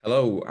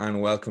Hello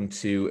and welcome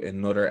to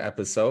another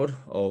episode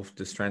of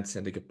the Strength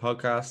Syndicate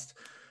podcast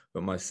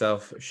with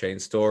myself, Shane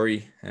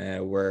Story.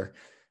 We're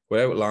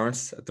without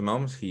Lawrence at the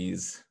moment.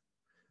 He's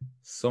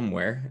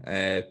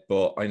somewhere,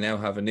 but I now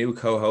have a new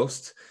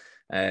co-host.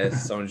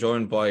 So I'm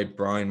joined by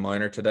Brian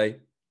Miner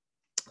today.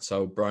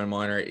 So Brian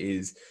Miner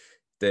is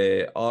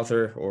the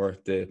author or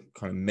the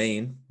kind of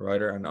main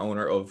writer and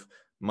owner of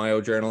Mayo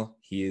Journal.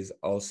 He is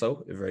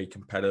also a very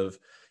competitive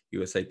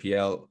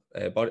USAPL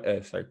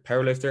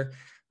powerlifter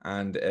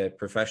and a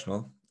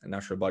professional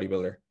natural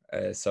bodybuilder.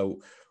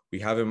 So we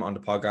have him on the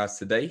podcast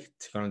today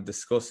to kind of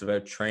discuss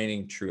about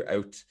training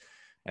throughout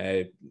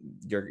uh,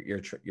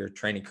 your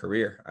training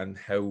career and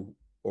how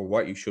or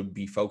what you should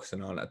be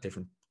focusing on at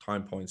different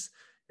time points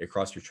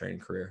across your training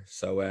career.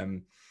 So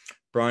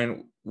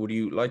Brian, would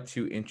you like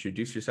to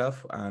introduce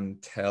yourself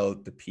and tell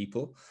the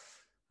people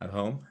at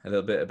home a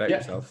little bit about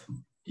yourself?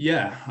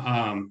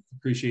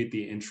 Appreciate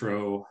the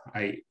intro.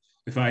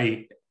 If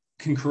I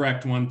can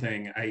correct one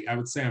thing, I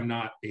would say I'm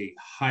not a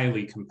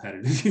highly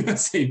competitive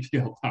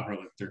USAPL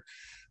powerlifter.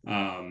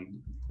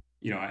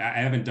 I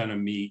haven't done a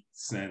meet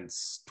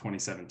since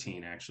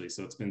 2017, actually.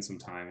 So it's been some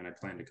time, and I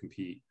plan to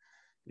compete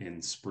in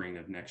spring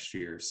of next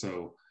year.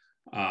 So,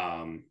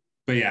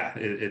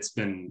 it's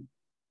been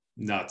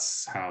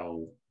nuts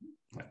how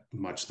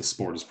much the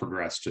sport has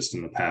progressed just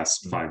in the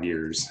past 5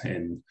 years.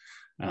 And,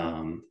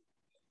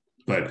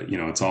 but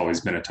it's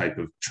always been a type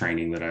of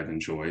training that I've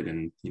enjoyed,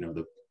 and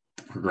the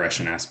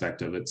progression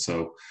aspect of it.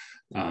 So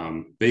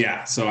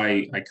so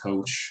I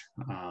coach,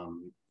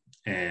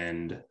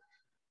 and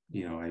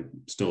I'm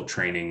still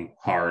training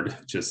hard,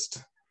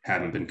 just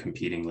haven't been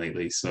competing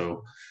lately.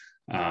 So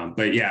I've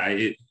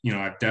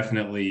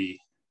definitely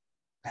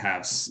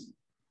have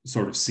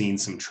sort of seen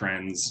some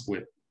trends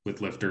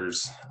with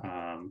lifters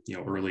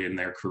early in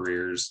their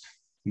careers,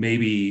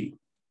 maybe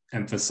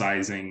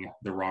emphasizing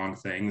the wrong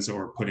things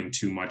or putting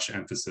too much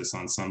emphasis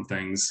on some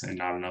things and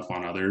not enough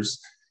on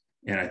others.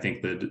 And I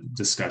think the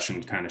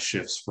discussion kind of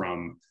shifts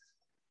from,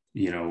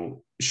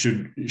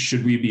 should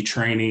we be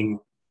training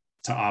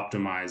to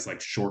optimize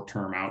like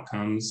short-term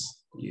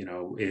outcomes,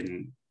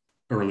 in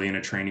early in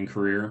a training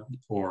career,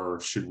 or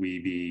should we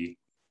be,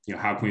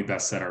 how can we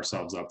best set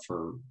ourselves up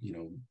for,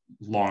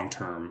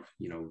 long-term,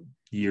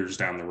 years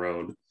down the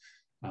road,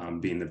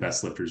 being the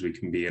best lifters we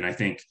can be. And I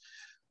think,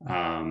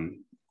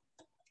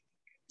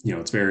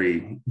 it's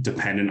very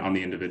dependent on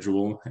the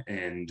individual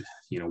and,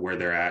 where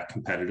they're at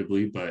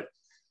competitively, but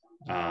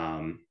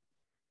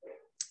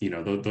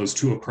those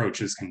two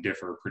approaches can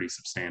differ pretty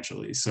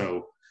substantially.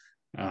 So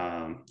so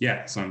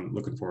I'm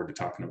looking forward to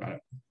talking about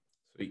it.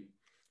 Sweet.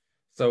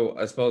 So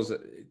I suppose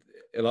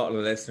a lot of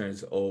the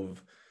listeners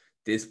of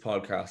this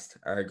podcast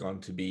are going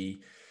to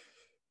be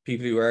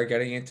people who are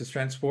getting into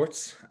strength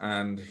sports,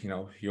 and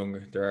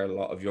there are a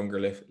lot of younger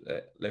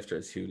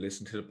lifters who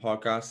listen to the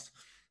podcast.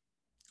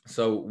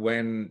 So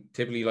when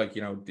typically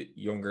the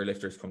younger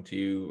lifters come to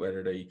you,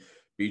 whether they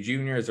be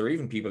juniors or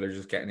even people that are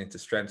just getting into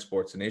strength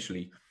sports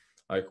initially,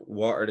 like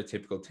what are the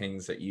typical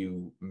things that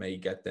you may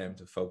get them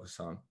to focus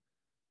on?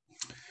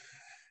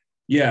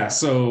 Yeah.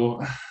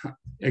 So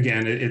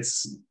again,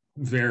 it's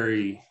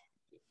very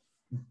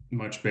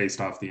much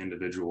based off the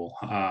individual.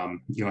 How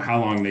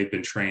long they've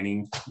been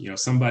training.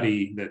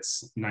 Somebody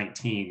that's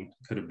 19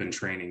 could have been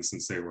training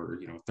since they were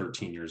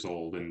 13 years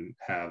old and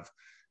have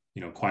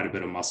quite a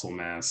bit of muscle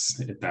mass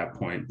at that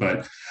point.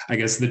 But I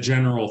guess the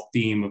general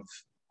theme of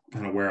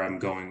kind of where I'm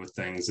going with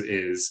things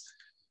is,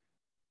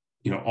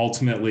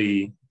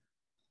 ultimately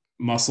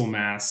muscle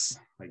mass,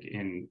 like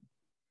in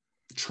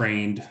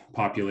trained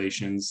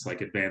populations,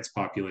 like advanced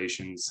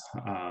populations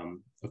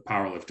of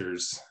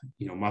powerlifters,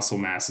 muscle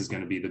mass is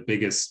going to be the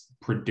biggest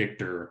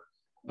predictor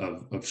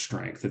of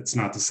strength. It's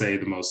not to say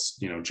the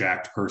most,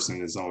 jacked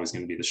person is always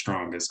going to be the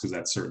strongest, because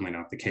that's certainly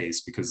not the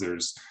case, because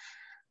there's,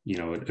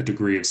 a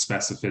degree of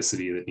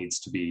specificity that needs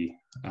to be,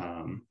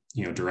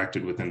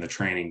 directed within the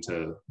training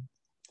to,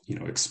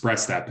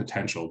 express that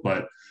potential.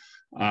 But,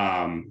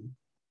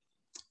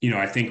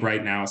 I think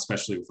right now,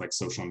 especially with like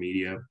social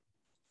media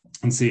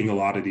and seeing a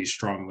lot of these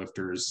strong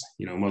lifters,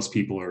 most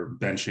people are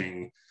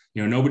benching,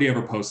 nobody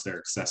ever posts their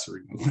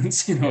accessory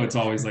movements. It's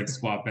always like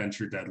squat, bench,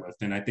 or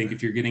deadlift. And I think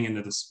if you're getting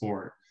into the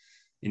sport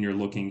and you're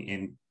looking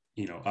in,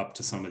 up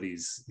to some of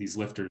these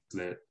lifters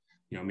that,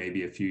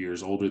 maybe a few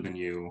years older than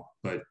you,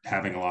 but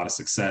having a lot of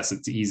success,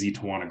 it's easy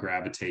to want to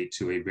gravitate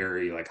to a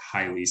very like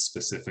highly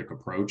specific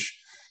approach.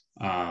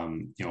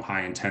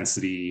 High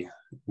intensity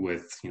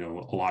with, a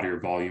lot of your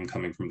volume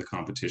coming from the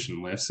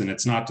competition lifts. And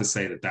it's not to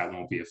say that that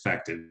won't be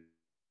effective.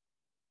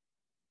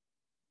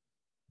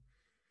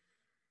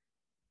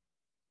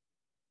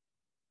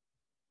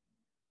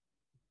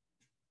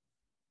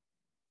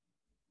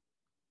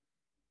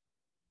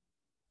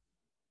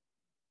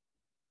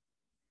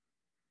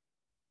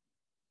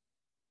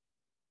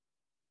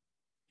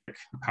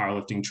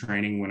 Powerlifting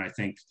training, when I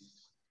think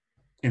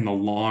in the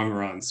long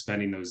run,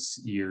 spending those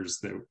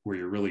years where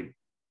you're really,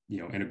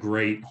 in a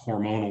great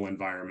hormonal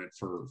environment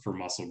for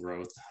muscle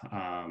growth,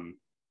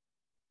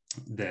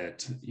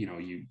 that,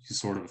 you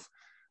sort of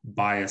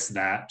bias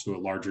that to a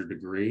larger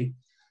degree,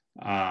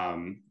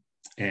 and,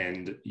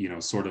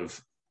 sort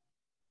of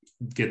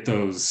get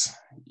those,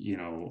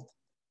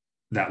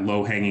 that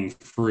low hanging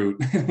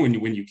fruit when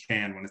you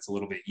can, when it's a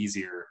little bit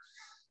easier.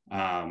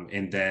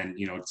 And then,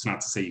 it's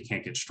not to say you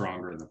can't get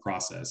stronger in the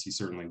process. You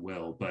certainly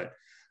will, but,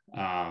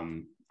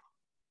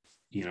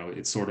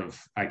 it's sort of,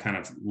 I kind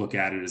of look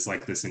at it as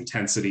like this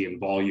intensity and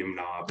volume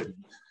knob,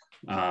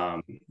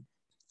 and,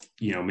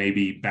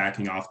 maybe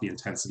backing off the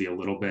intensity a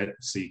little bit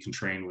so you can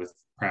train with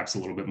perhaps a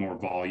little bit more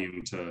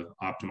volume to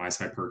optimize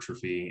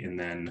hypertrophy. And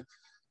then,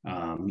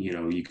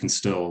 you can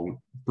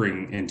still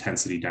bring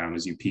intensity down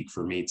as you peak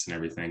for meets and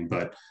everything.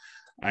 But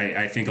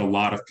I think a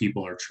lot of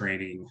people are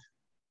training,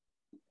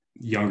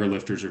 younger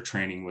lifters are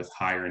training with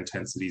higher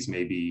intensities,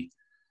 maybe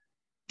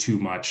too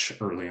much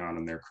early on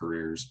in their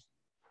careers.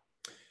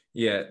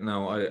 Yeah,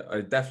 no,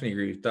 I definitely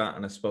agree with that.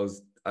 And I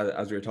suppose,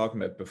 as we were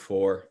talking about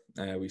before,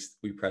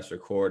 we press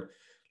record,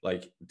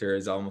 like there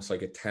is almost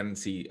like a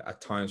tendency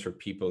at times for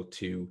people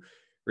to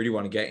really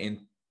want to get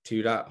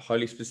into that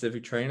highly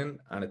specific training,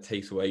 and it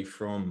takes away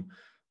from,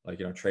 like,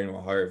 training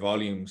with higher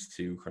volumes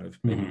to kind of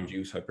maybe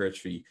reduce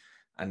hypertrophy.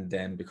 And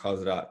then because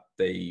of that,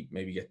 they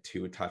maybe get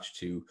too attached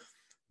to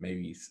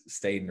maybe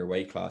stay in their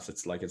weight class.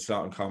 It's like, it's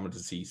not uncommon to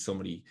see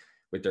somebody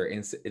with their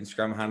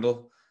Instagram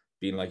handle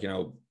being like,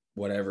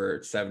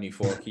 whatever,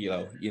 74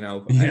 kilo,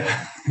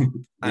 Yeah.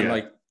 and Yeah.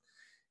 like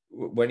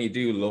when you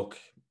do look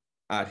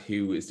at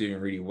who is doing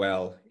really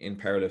well in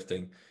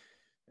powerlifting,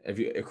 if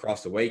you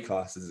across the weight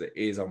classes, it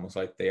is almost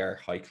like they are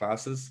high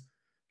classes.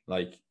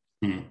 Like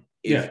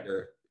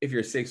if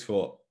you're 6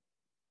 foot,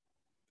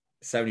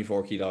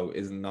 74 kilo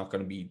is not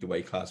going to be the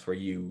weight class where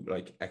you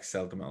like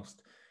excel the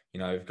most.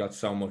 You've got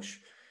so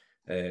much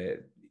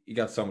you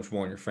got so much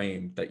more in your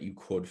frame that you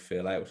could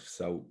fill out.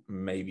 So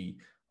maybe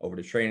over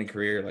the training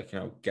career, like,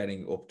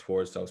 getting up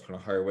towards those kind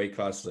of higher weight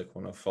classes, like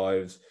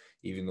 105s,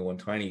 even the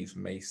 120s,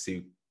 may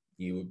suit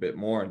you a bit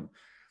more. And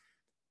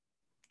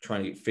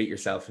trying to fit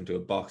yourself into a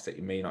box that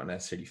you may not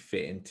necessarily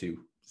fit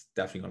into, it's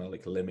definitely going to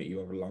like limit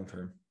you over the long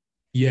term.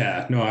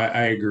 Yeah, no,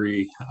 I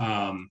agree.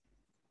 And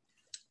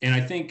I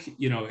think,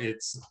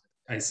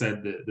 I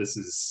said that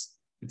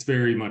it's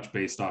very much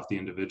based off the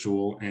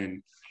individual.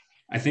 And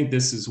I think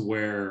this is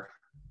where,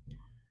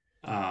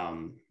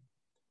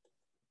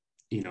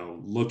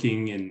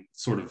 looking and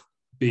sort of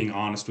being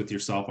honest with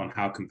yourself on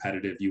how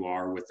competitive you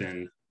are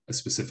within a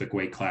specific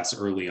weight class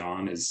early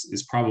on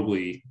is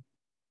probably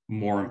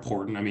more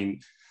important. I mean,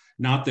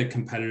 not that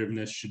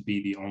competitiveness should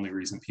be the only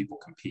reason people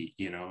compete.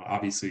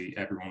 Obviously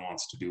everyone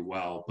wants to do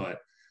well, but,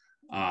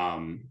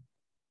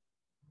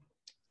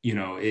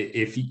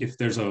 if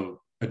there's a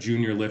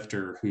junior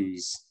lifter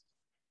who's,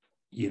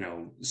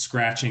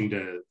 scratching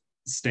to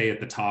stay at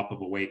the top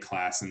of a weight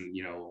class, and,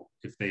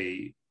 if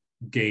they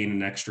gain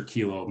an extra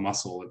kilo of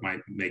muscle, it might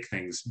make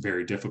things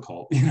very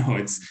difficult.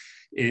 It's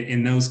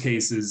in those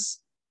cases,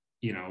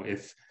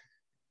 if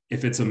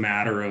it's a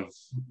matter of,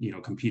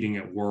 competing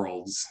at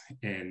worlds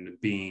and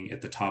being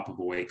at the top of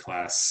a weight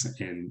class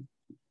and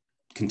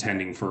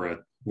contending for a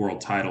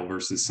world title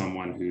versus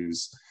someone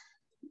who's,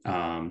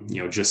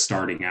 just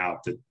starting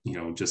out, that,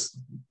 just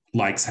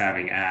likes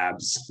having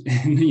abs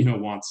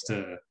and, wants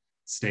to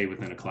stay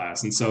within a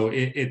class. And so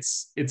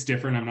it's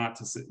different. I'm not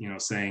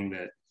saying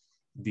that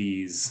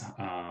these,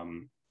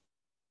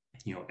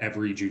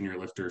 every junior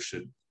lifter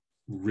should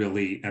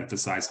really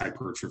emphasize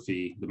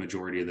hypertrophy the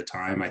majority of the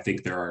time. I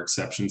think there are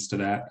exceptions to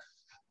that.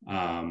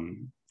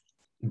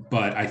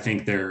 But I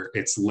think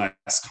it's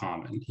less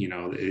common.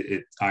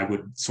 I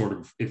would sort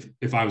of,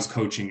 if I was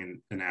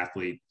coaching an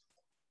athlete,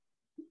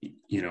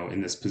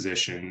 in this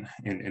position,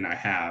 and I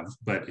have,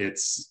 but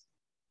it's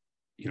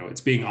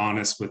being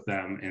honest with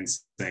them and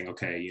saying,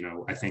 okay,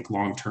 I think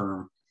long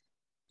term,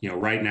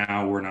 right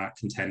now we're not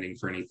contending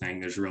for anything.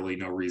 There's really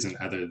no reason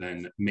other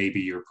than maybe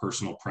your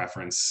personal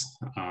preference,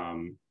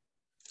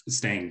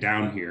 staying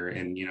down here,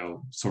 and,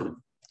 sort of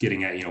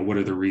getting at, what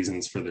are the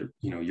reasons for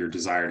your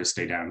desire to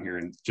stay down here,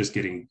 and just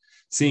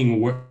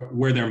seeing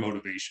where their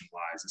motivation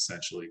lies,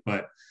 essentially.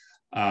 But,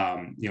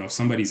 if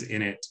somebody's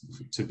in it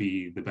to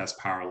be the best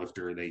power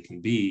lifter they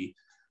can be,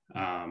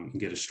 and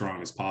get as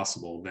strong as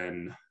possible,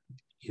 then,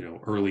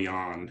 early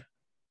on,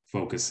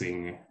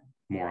 focusing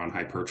more on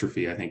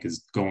hypertrophy, I think,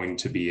 is going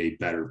to be a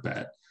better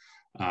bet.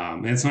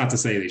 And it's not to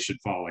say they should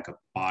follow like a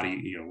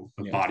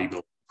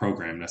bodybuilding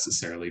program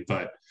necessarily,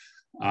 but,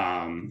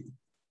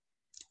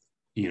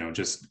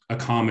 just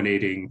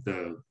accommodating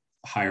the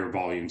higher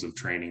volumes of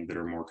training that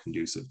are more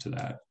conducive to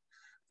that.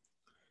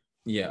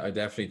 Yeah, I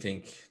definitely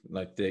think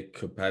like the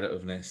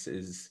competitiveness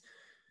is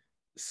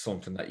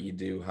something that you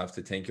do have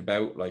to think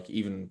about. Like,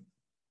 even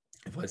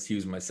if I was to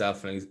use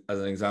myself as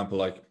an example,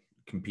 like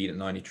compete at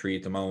 93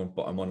 at the moment,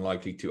 but I'm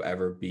unlikely to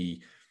ever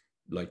be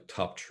like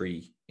top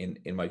 3 in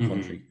my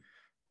country.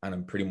 Mm-hmm. And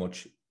I'm pretty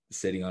much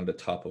sitting on the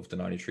top of the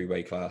 93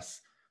 weight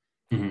class.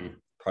 Mm-hmm.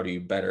 Probably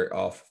better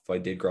off if I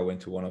did grow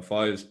into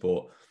 105s,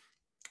 but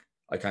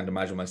I can't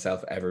imagine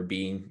myself ever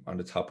being on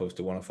the top of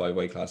the 105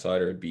 weight class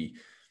either.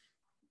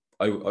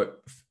 I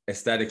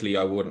aesthetically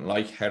I wouldn't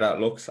like how that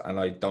looks, and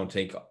I don't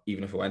think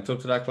even if I went up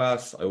to that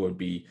class, I would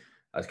be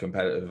as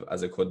competitive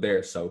as I could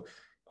there. So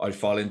I'd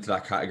fall into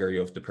that category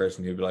of the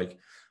person who'd be like,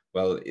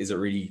 well, is it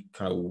really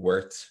kind of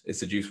worth? Is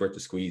the juice worth the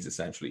squeeze,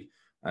 essentially?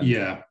 And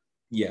Yeah.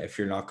 yeah, if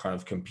you're not kind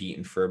of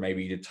competing for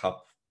maybe the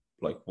top,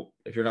 like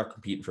if you're not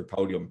competing for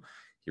podium,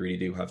 you really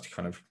do have to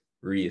kind of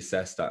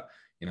reassess that,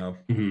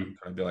 Mhm. kind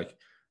of be like,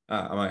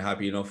 am I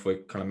happy enough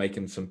with kind of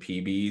making some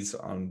PBs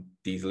on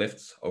these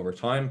lifts over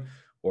time,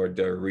 or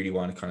do I really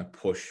want to kind of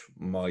push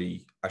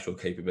my actual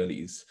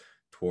capabilities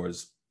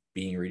towards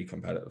being really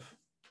competitive?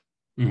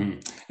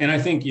 And I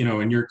think,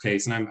 in your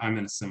case, and I'm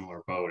in a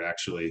similar boat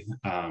actually,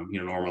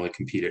 normally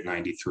compete at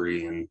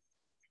 93 and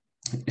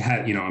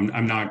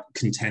I'm not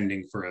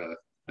contending for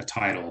a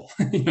title,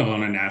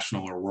 on a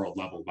national or world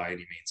level by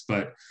any means,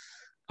 but,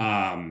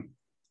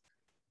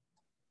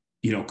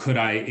 could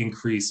I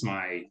increase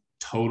my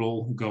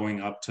total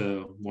going up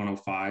to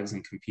 105s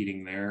and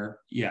competing there?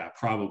 Yeah,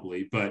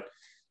 probably. But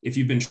if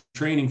you've been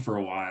training for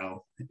a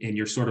while and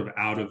you're sort of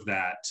out of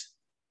that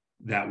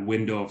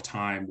window of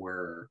time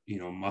where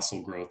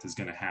muscle growth is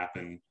going to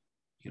happen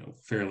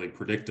fairly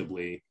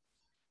predictably,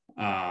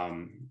 at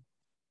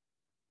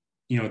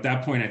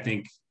that point I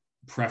think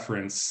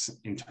preference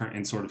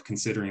in sort of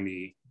considering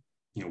the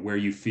where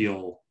you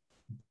feel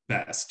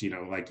best,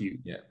 like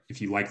Yeah.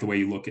 if you like the way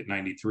you look at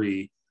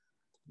 93,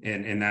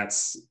 and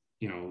that's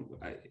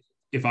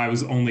if I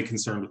was only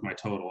concerned with my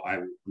total, I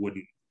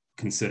wouldn't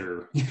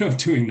consider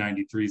doing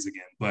 93s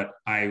again, but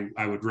I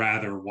would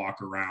rather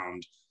walk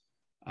around,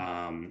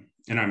 and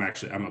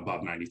I'm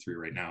above 93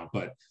 right now,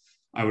 but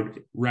I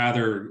would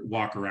rather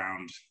walk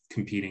around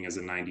competing as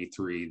a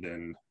 93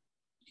 than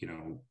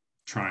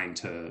trying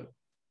to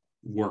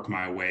work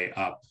my way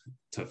up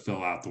to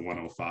fill out the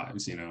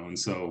 105s, and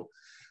so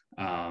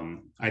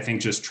I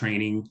think just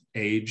training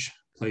age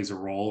plays a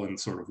role in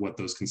sort of what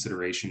those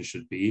considerations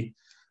should be.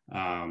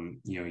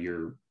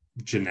 Your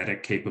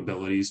genetic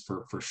capabilities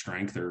for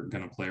strength are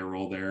going to play a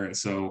role there, and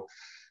so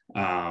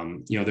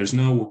there's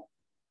no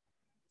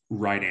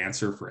right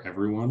answer for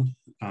everyone.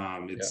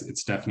 Yeah.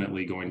 It's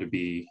definitely going to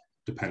be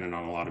dependent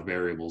on a lot of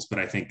variables, but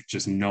I think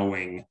just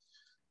knowing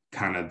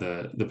kind of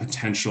the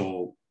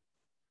potential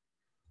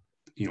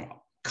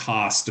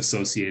cost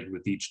associated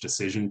with each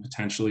decision,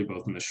 potentially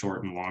both in the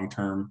short and long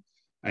term.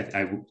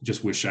 I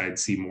just wish I'd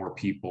see more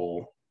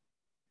people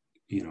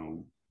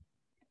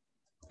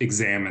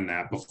examine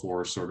that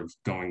before sort of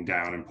going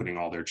down and putting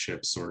all their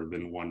chips sort of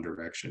in one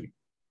direction.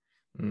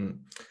 And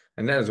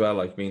then as well,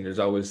 like, I mean, there's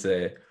always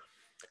the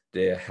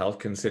health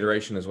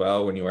consideration as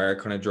well when you are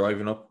kind of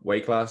driving up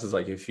weight classes.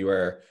 Like if you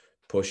are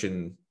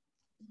pushing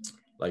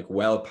like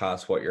well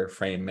past what your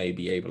frame may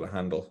be able to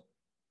handle,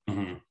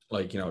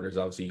 like, there's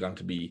obviously going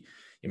to be,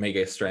 you may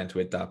get strength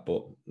with that,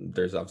 but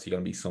there's obviously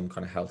going to be some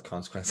kind of health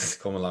consequences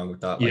come along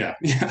with that, like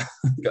Yeah.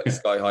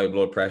 sky high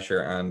blood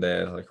pressure and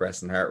like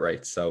resting heart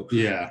rate. So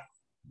Yeah.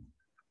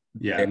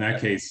 In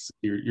that case,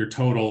 your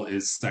total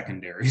is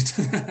secondary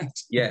to that.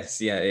 yes,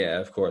 yeah,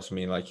 of course. I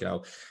mean, like,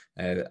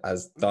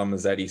 as Dom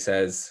Mazzetti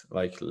says,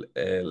 like,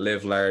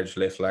 live large,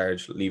 lift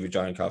large, leave a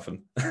giant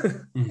coffin.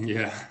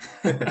 Yeah.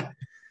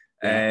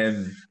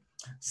 Yeah.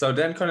 So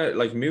then kind of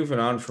like moving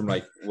on from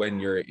like when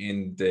you're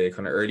in the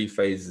kind of early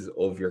phases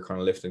of your kind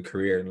of lifting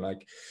career, and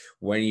like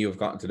when you've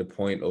gotten to the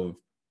point of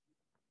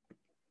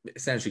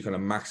essentially kind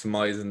of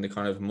maximizing the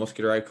kind of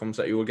muscular outcomes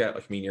that you will get.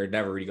 Like, I mean, you're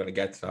never really going to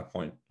get to that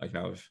point. Like,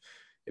 if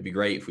it'd be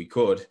great if we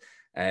could,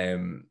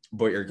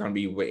 but you're going to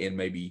be within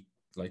maybe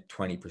like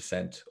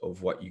 20%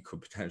 of what you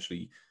could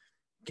potentially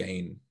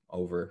gain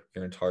over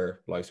your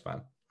entire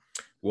lifespan.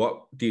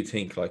 What do you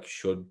think, like,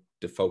 should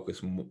the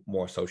focus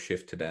more so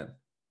shift to then?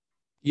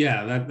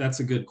 Yeah, that's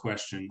a good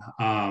question.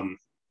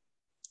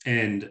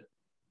 And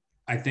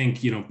I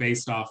think,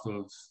 based off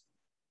of,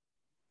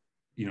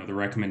 the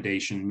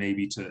recommendation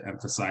maybe to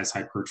emphasize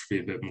hypertrophy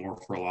a bit more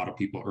for a lot of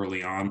people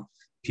early on,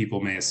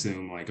 people may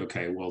assume like,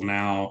 okay, well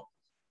now,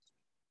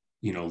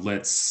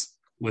 let's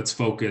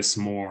focus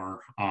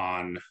more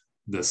on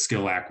the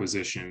skill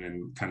acquisition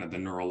and kind of the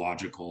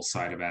neurological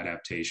side of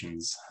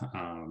adaptations,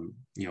 and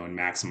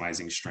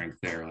maximizing strength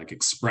there, like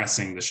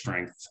expressing the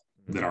strength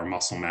that our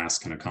muscle mass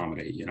can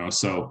accommodate,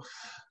 so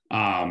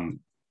and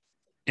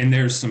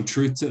there's some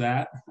truth to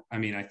that. I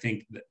mean, I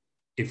think that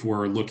if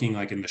we're looking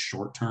like in the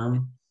short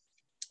term,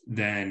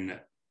 then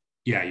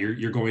yeah,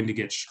 you're going to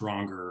get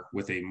stronger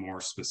with a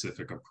more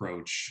specific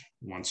approach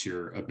once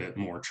you're a bit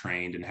more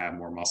trained and have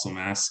more muscle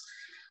mass.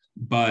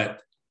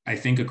 But I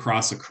think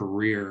across a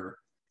career,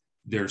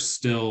 there's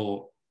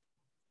still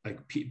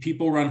like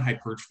people run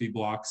hypertrophy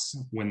blocks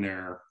when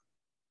they're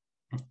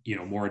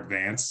more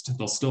advanced.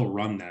 They'll still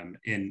run them,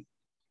 and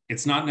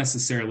it's not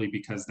necessarily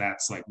because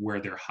that's like where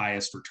their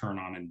highest return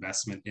on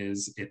investment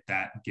is at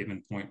that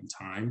given point in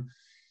time.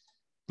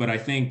 But I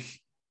think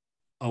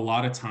a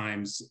lot of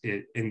times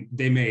and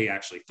they may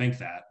actually think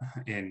that,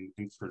 and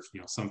for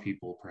some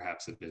people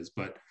perhaps it is,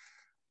 but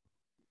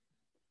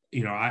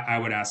I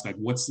would ask like,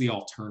 what's the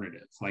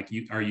alternative? Like,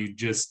 you've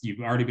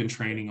already been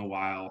training a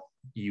while,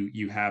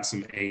 you have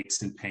some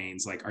aches and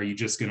pains, like, are you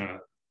just gonna,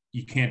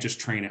 you can't just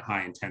train at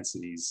high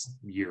intensities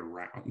year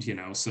round, you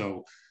know?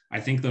 So I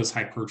think those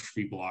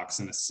hypertrophy blocks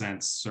in a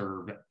sense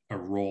serve a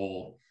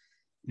role,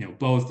 you know,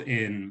 both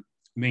in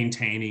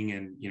maintaining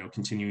and, you know,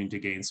 continuing to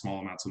gain small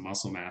amounts of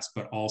muscle mass,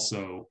 but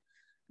also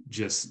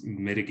just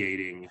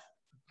mitigating,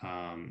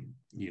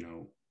 you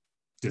know,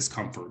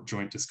 discomfort,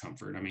 joint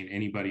discomfort. I mean,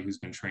 anybody who's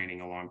been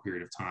training a long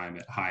period of time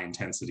at high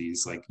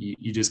intensities, like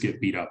you just get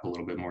beat up a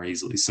little bit more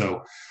easily.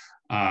 So,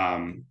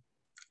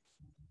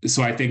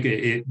 so I think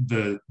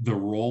the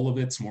role of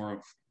it's more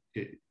of,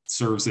 it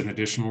serves an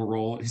additional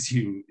role as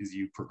you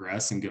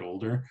progress and get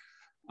older.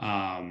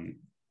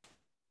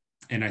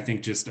 And I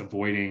think just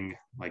avoiding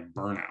like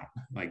burnout,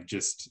 like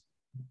just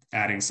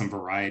adding some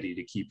variety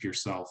to keep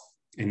yourself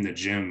in the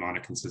gym on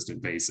a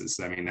consistent basis.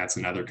 I mean, that's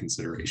another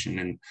consideration.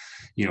 And,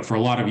 you know, for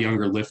a lot of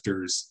younger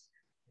lifters,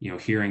 you know,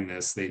 hearing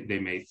this, they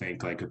may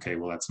think like, okay,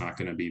 well, that's not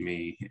going to be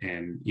me.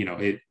 And, you know,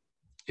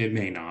 it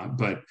may not,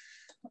 but,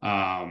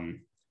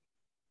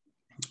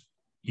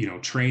 you know,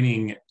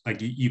 training, like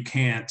you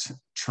can't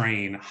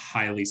train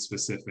highly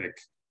specific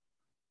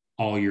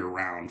all year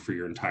round for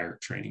your entire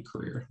training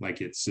career. Like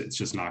it's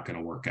just not going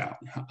to work out.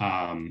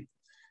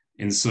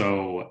 And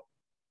so,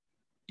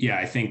 yeah,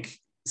 I think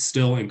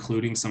still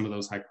including some of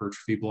those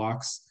hypertrophy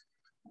blocks,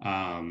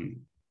 and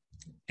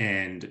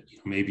you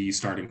know, maybe you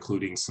start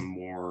including some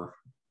more,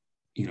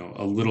 you know,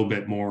 a little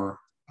bit more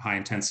high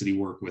intensity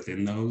work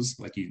within those,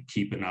 like you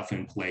keep enough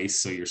in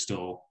place so you're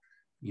still,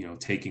 you know,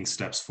 taking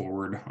steps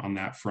forward on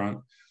that front.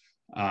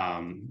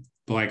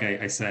 But like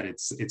I said,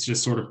 it's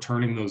just sort of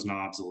turning those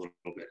knobs a little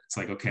bit. It's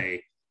like,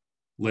 okay,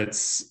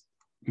 let's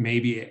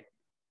maybe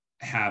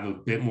have a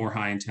bit more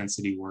high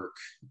intensity work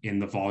in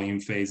the volume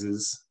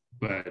phases,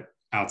 but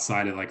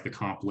outside of like the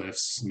comp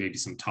lifts, maybe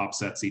some top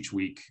sets each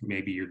week,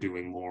 maybe you're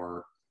doing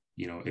more,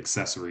 you know,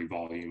 accessory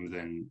volume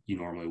than you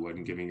normally would,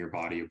 and giving your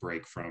body a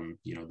break from,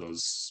 you know,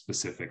 those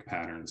specific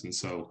patterns. And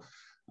so,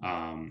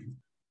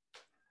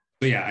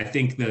 but yeah, I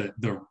think the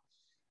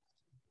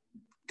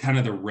kind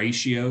of the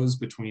ratios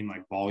between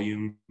like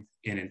volume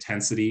and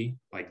intensity,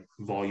 like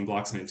volume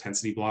blocks and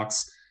intensity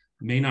blocks,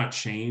 may not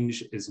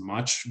change as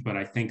much, but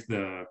I think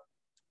the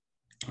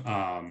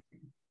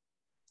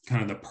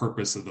kind of the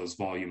purpose of those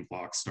volume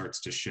blocks starts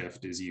to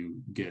shift as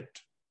you get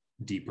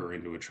deeper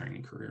into a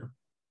training career.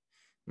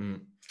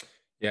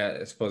 Yeah,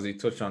 I suppose you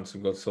touched on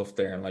some good stuff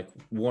there. And like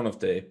one of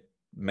the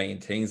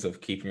main things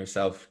of keeping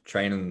yourself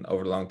training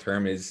over the long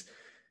term is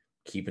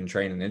keeping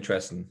training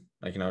interesting.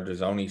 Like, you know,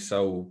 there's only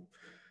so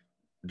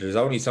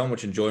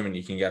much enjoyment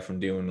you can get from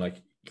doing like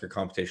your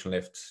competition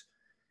lifts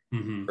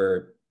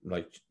for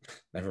like,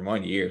 never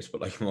mind years,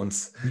 but like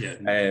months.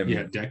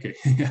 Decade.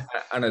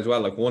 And as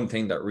well, like one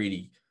thing that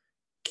really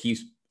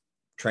keeps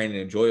training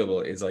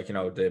enjoyable is like, you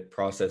know, the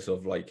process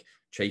of like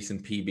chasing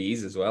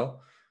PBs as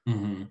well.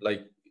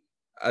 Like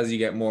as you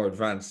get more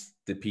advanced,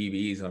 the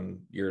PBs on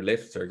your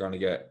lifts are going to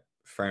get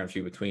far and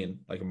few between.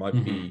 Like it might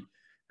be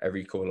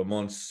every couple of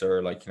months,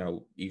 or like, you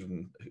know,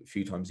 even a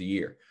few times a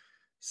year.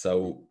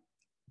 So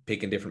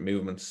picking different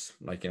movements,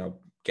 like, you know,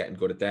 getting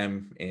good at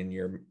them in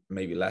your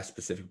maybe less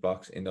specific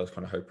blocks, in those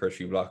kind of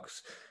hypertrophy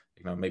blocks,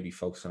 you know, maybe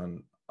focus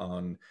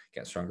on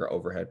getting stronger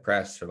overhead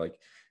press, or like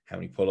how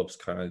many pull-ups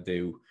kind of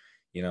do,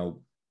 you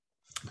know,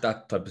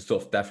 that type of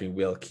stuff definitely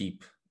will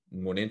keep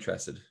one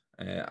interested,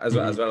 as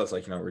well as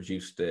like, you know,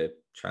 reduce the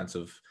chance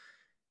of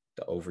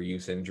the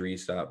overuse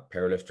injuries that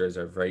powerlifters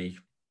are very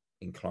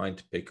inclined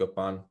to pick up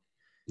on.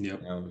 You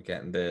know,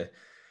 getting the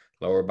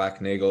lower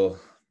back niggle,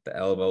 the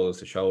elbows,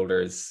 the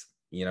shoulders,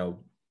 you know,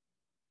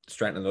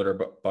 strengthening other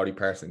body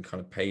parts, and kind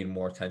of paying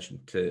more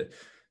attention to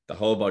the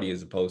whole body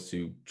as opposed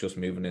to just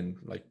moving in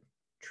like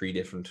 3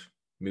 different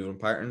movement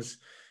patterns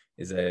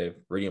is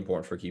really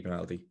important for keeping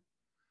healthy.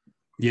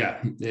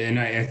 Yeah. And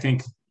I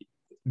think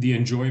the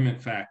enjoyment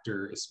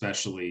factor,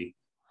 especially,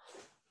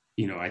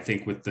 you know, I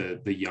think with the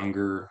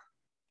younger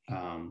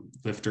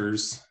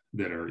lifters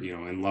that are, you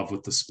know, in love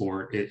with the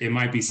sport, it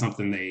might be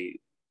something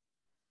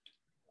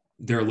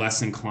they're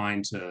less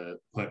inclined to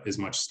put as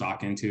much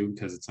stock into,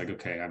 because it's like,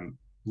 okay, I'm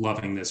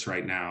loving this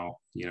right now.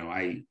 You know,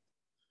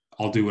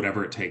 I'll do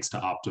whatever it takes to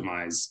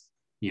optimize,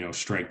 you know,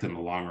 strength in the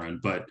long run.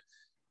 But,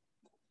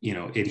 you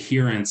know,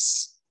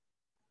 adherence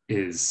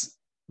is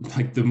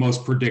like the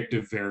most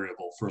predictive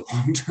variable for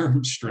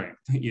long-term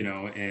strength, you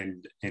know,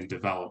 and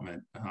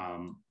development,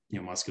 you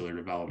know, muscular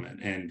development.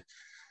 And,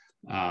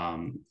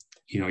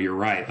 you know, you're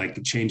right. Like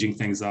changing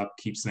things up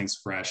keeps things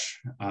fresh.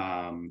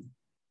 And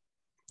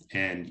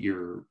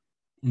you're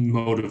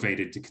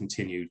motivated to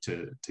continue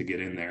to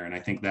get in there. And I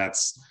think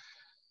that's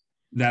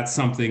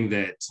something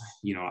that,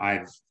 you know,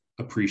 I've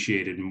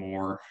appreciated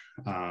more,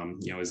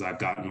 you know, as I've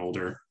gotten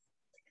older.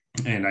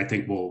 And I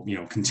think we'll, you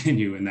know,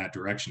 continue in that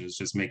direction, is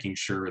just making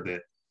sure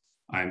that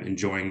I'm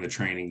enjoying the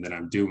training that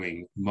I'm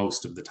doing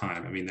most of the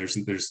time. I mean, there's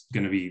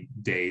going to be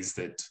days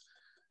that,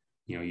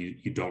 you know,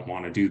 you don't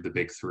want to do the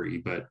big 3,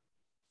 but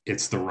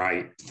it's the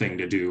right thing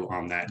to do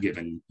on that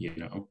given, you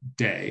know,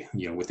 day,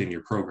 you know, within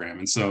your program.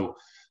 And so,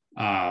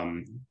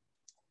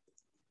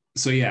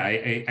 so yeah,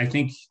 I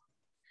think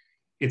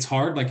it's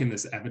hard, like in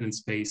this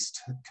evidence-based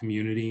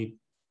community.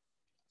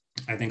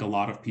 I think a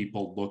lot of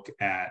people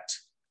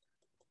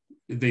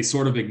they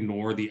sort of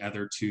ignore the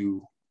other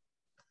two,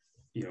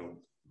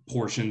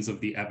 portions of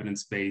the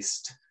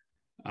evidence-based,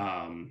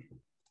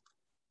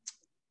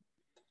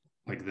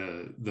 like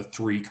the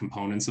three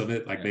components of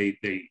it. Like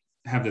they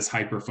have this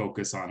hyper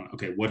focus on,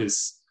 okay, what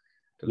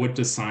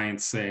does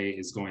science say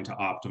is going to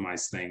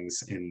optimize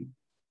things in,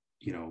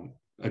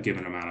 a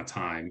given amount of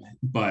time?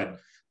 But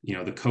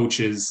the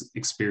coach's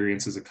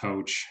experience as a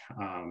coach,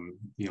 I've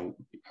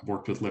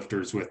worked with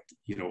lifters with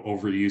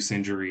overuse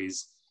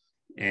injuries,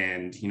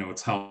 and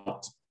it's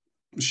helped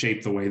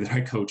shape the way that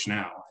I coach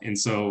now. And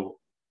so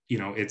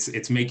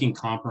it's making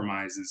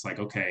compromises, like,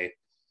 okay,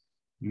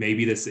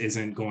 maybe this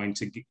isn't going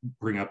to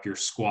bring up your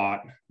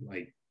squat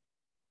like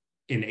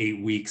in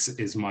 8 weeks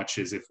as much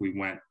as if we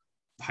went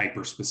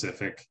hyper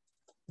specific,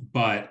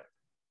 but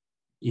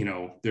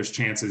there's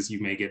chances you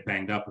may get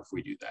banged up if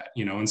we do that,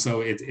 and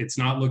so it's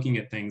not looking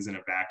at things in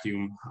a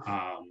vacuum.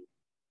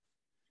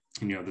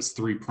 This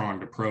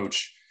three-pronged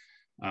approach,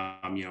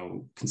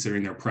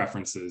 considering their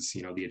preferences,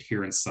 the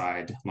adherence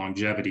side,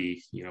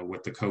 longevity,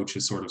 what the coach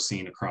has sort of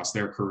seen across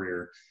their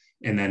career,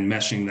 and then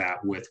meshing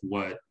that with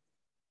what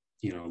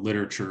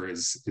literature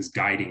is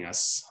guiding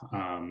us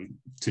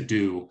to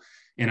do.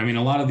 And I mean,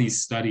 a lot of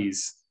these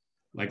studies,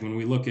 like when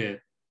we look at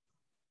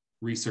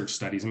research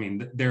studies, I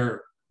mean,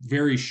 they're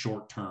very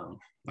short term.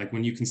 Like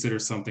when you consider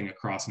something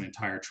across an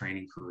entire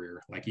training career,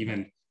 like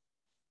even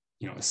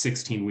a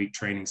 16-week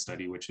training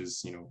study, which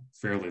is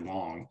fairly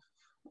long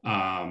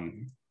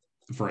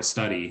for a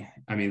study.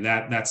 I mean,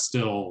 that's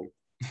still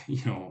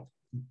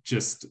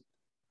just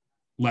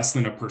less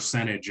than a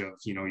percentage of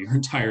your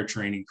entire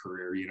training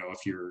career,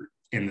 if you're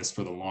in this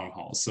for the long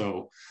haul.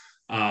 So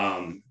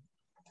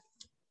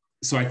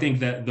so I think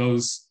that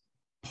those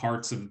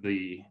parts of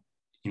the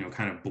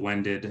kind of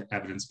blended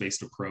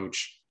evidence-based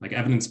approach, like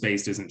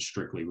evidence-based isn't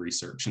strictly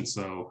research. And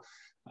so,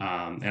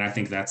 and I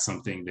think that's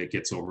something that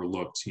gets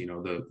overlooked,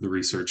 the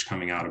research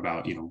coming out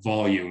about,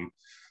 volume,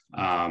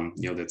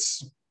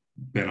 that's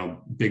been a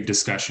big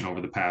discussion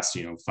over the past,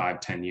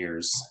 5-10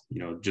 years,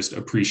 just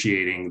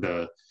appreciating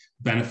the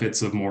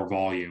benefits of more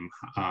volume.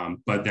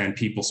 But then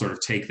people sort of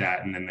take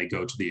that and then they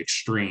go to the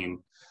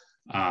extreme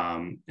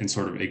and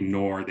sort of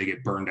ignore, they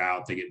get burned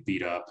out, they get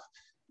beat up.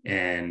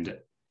 And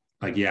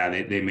like, yeah,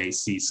 they may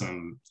see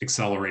some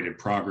accelerated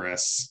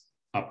progress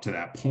up to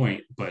that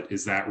point, but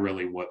is that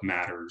really what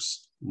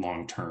matters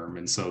long term?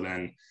 And so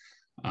then,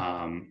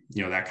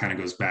 that kind of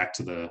goes back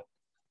to the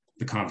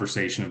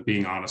conversation of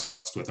being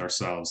honest with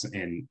ourselves,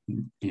 and,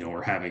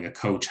 or having a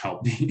coach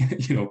help me,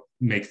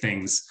 make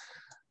things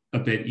a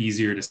bit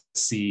easier to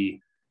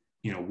see,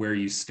 where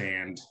you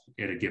stand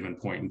at a given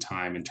point in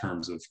time in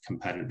terms of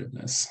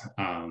competitiveness.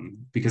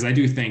 Because I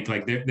do think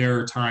like there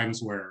are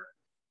times where,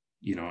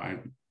 I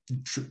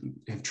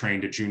have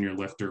trained a junior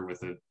lifter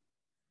with a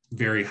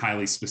very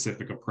highly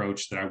specific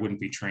approach that I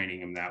wouldn't be training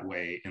them that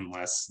way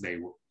unless they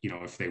were,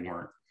 if they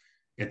weren't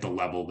at the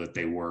level that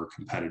they were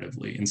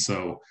competitively. And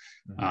so,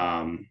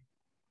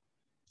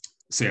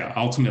 so yeah,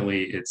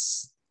 ultimately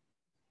it's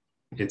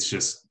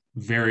just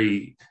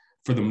very,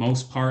 for the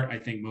most part, I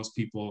think most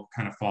people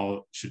kind of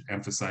should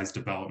emphasize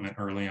development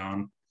early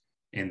on,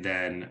 and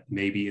then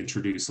maybe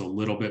introduce a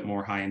little bit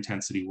more high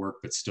intensity work,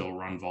 but still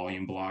run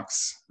volume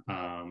blocks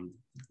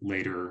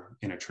later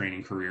in a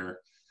training career.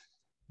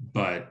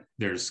 But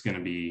there's going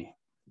to be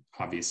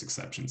obvious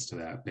exceptions to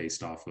that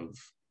based off of,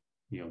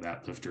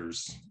 that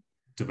lifter's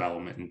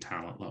development and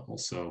talent level.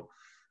 So,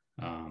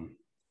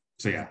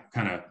 so yeah,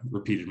 kind of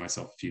repeated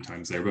myself a few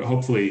times there, but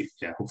hopefully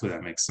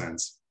that makes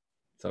sense.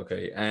 It's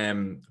okay.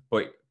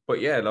 But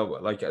yeah,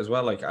 like as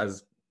well, like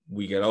as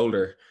we get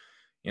older,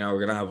 we're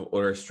gonna have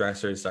other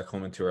stressors that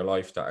come into our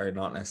life that are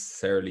not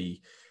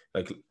necessarily,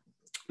 like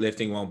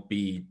lifting won't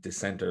be the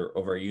center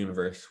of our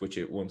universe, which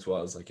it once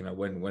was. Like,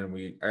 when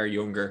we are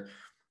younger,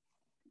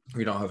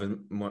 we don't have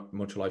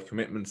much life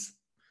commitments.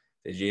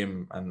 The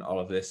gym and all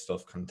of this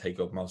stuff can take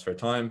up most of our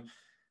time.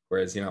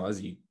 Whereas,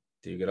 as you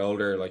do get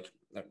older, like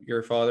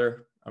you're a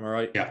father, am I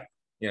right? Yeah.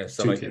 Yeah.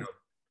 So like,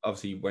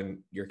 obviously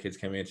when your kids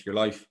came into your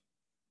life,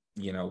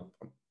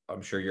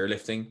 I'm sure your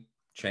lifting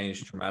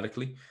changed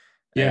dramatically.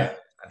 Yeah.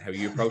 And how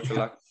you approach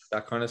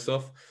that kind of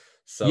stuff.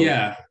 So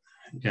yeah.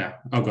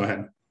 Oh, go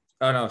ahead.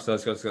 Oh no, so I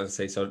was going to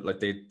say, so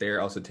like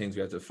they're also things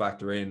we have to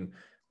factor in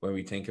when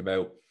we think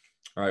about,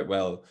 all right,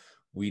 well,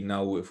 we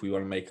know if we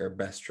want to make our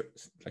best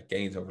like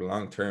gains over the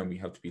long term, we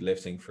have to be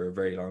lifting for a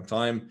very long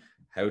time.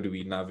 How do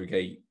we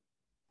navigate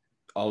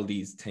all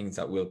these things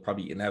that will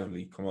probably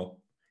inevitably come up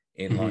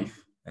in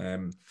life? I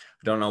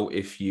don't know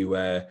if you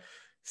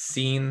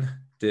seen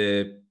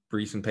the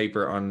recent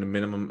paper on the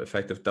minimum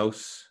effective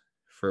dose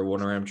for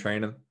 1RM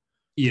training.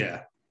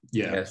 Yeah.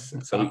 Yes.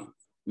 So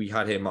we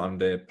had him on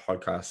the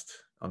podcast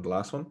on the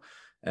last one.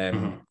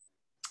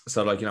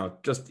 So like,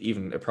 just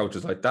even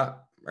approaches like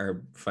that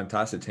are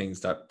fantastic things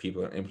that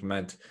people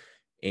implement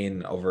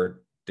in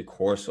over the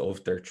course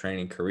of their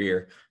training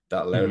career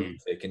that allow them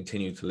to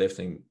continue to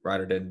lifting,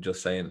 rather than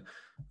just saying,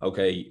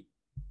 okay,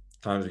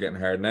 times are getting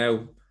hard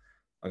now,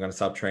 I'm going to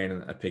stop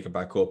training and pick it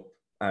back up.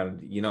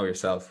 And you know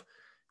yourself,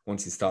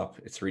 once you stop,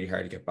 it's really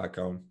hard to get back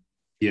going.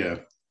 Yeah.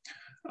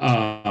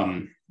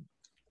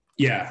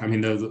 Yeah, I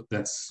mean,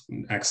 that's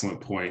an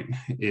excellent point.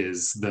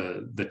 Is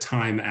the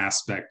time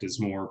aspect is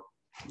more,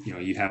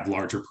 you have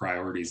larger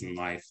priorities in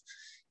life,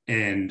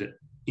 and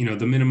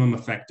the minimum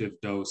effective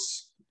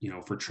dose,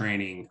 for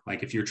training.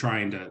 Like if you're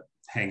trying to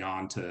hang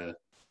on to,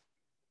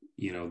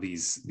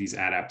 these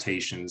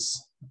adaptations,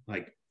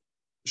 like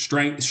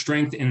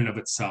strength in and of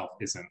itself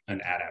isn't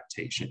an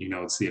adaptation.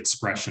 It's the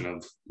expression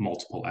of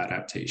multiple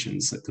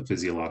adaptations at the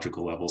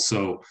physiological level.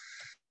 So,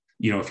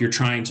 if you're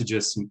trying to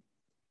just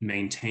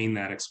maintain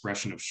that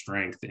expression of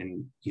strength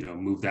and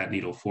move that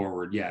needle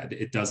forward, yeah,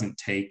 it doesn't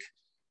take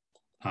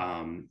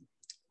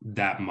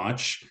that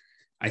much.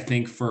 I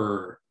think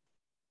for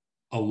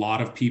a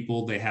lot of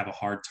people, they have a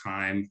hard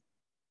time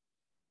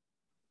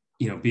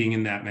being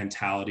in that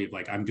mentality of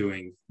like, I'm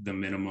doing the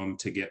minimum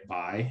to get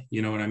by,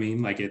 you know what I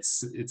mean? Like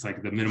it's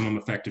like the minimum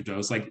effective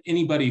dose. Like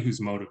anybody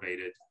who's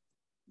motivated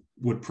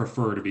would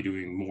prefer to be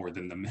doing more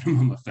than the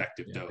minimum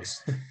effective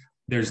dose.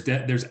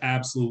 There's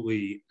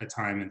absolutely a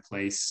time and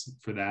place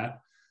for that.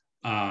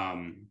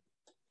 And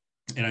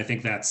I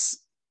think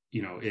that's,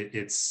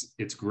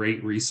 it's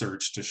great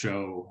research to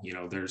show,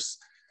 there's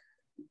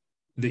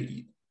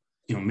the,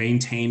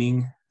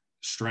 maintaining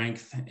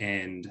strength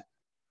and,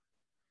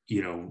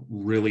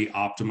 really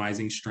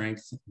optimizing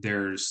strength.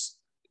 There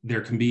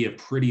can be a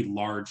pretty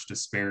large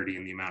disparity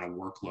in the amount of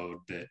workload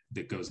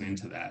that goes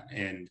into that.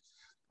 And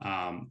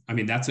I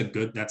mean, that's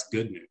good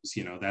news,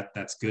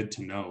 that's good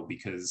to know,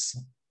 because,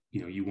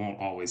 you won't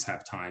always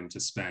have time to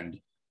spend,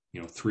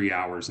 3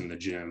 hours in the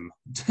gym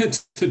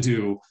to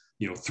do,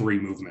 3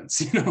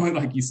 movements,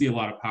 like you see a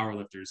lot of power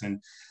lifters.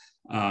 And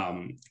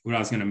what I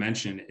was going to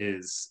mention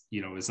is,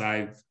 as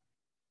I've,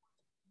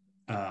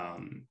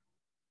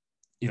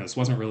 this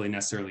wasn't really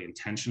necessarily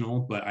intentional,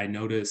 but I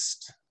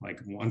noticed like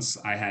once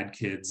I had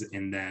kids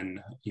and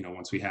then,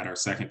 once we had our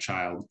second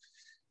child,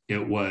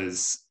 it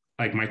was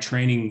like my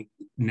training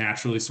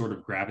naturally sort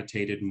of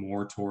gravitated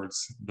more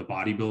towards the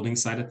bodybuilding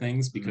side of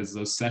things, because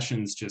those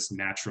sessions just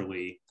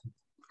naturally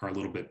are a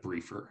little bit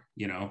briefer.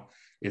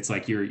 It's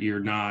like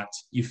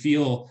you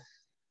feel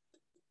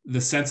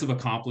the sense of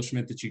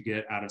accomplishment that you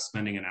get out of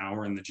spending an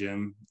hour in the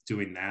gym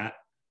doing that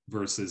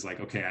versus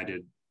like, okay, I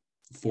did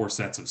 4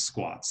 sets of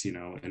squats, in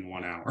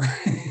 1 hour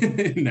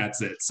and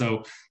that's it.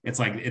 So it's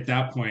like at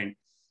that point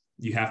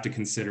you have to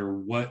consider,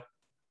 what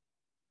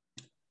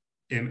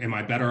am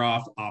I better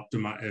off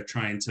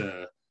trying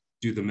to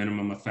do the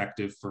minimum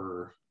effective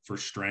for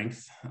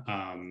strength,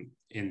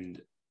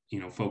 and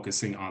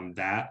focusing on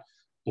that,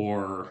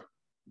 or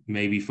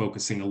maybe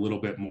focusing a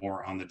little bit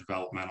more on the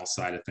developmental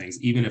side of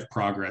things, even if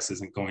progress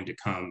isn't going to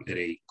come at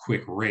a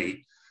quick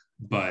rate,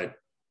 but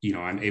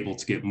I'm able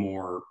to get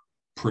more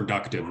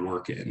productive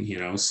work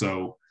in.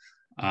 So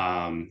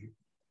I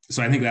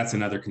think that's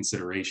another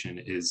consideration,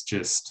 is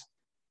just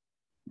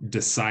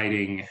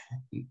deciding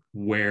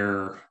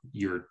where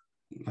you're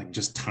like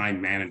just time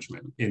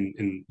management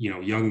in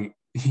young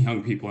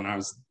people. And I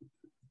was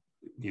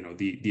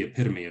the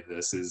epitome of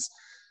this is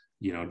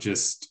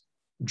just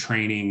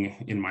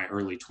training in my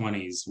early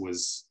 20s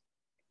was,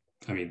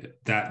 I mean,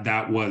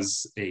 that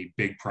was a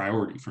big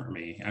priority for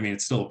me. I mean,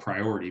 it's still a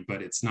priority,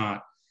 but it's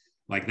not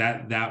like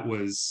that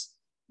was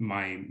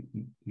my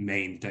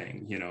main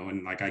thing,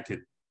 and like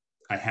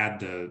I had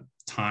the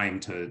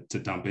time to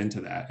dump into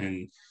that.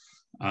 And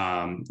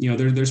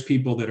there's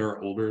people that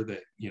are older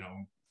that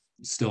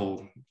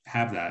still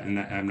have that, and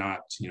I'm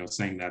not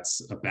saying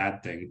that's a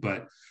bad thing,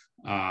 but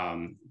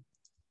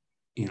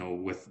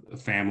with a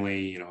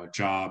family, a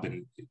job,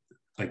 and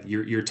like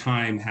your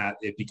time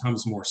it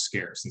becomes more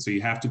scarce, and so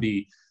you have to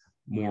be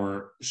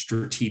more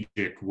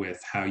strategic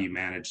with how you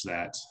manage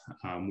that.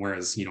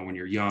 Whereas when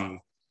you're young,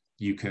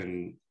 you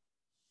can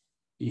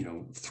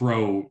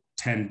throw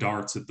 10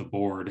 darts at the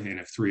board, and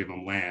if 3 of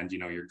them land,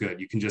 you're good.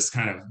 You can just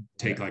kind of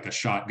take like a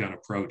shotgun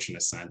approach in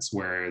a sense,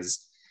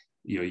 whereas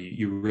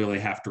you really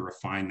have to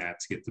refine that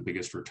to get the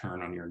biggest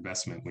return on your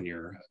investment when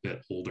you're a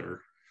bit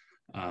older.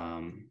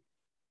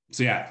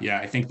 So yeah,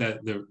 I think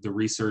that the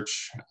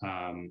research.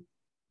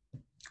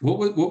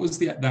 What was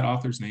that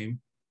author's name?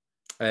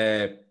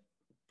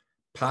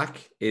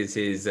 PAC is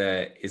his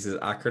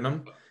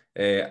acronym.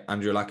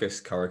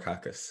 Androulakis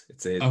Kourakakis.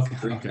 It's a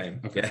Greek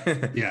name.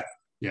 Okay.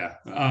 Yeah.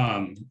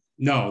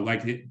 No,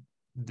 like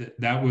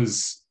that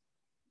was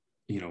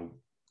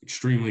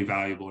extremely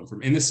valuable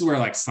information. And this is where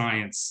like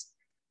science,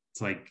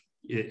 it's like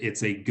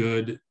it's a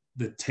good,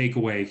 the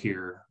takeaway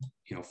here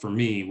for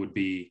me would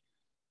be,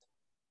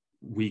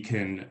 we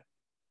can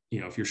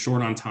if you're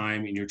short on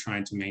time and you're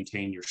trying to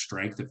maintain your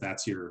strength, if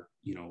that's your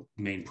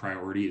main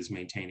priority is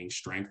maintaining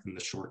strength in the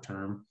short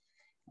term,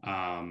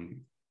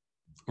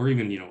 or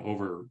even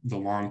over the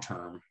long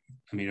term,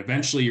 I mean,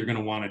 eventually you're going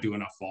to want to do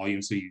enough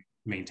volume so you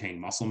maintain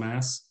muscle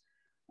mass,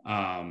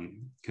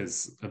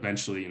 because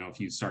eventually if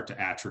you start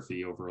to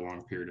atrophy over a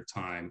long period of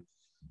time,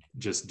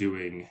 just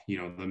doing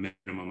the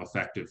minimum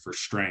effective for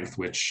strength,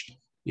 which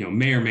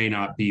may or may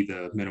not be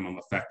the minimum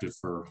effective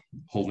for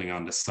holding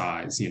on to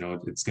size.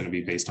 It's going to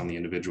be based on the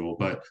individual,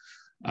 but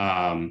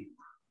that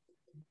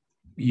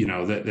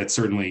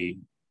certainly,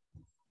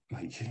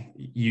 like,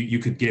 you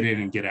could get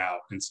in and get out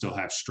and still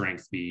have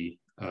strength be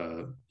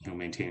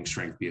maintaining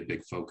strength be a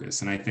big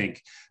focus. And I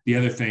think the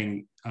other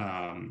thing,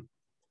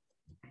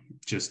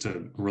 just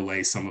to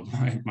relay some of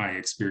my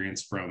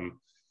experience from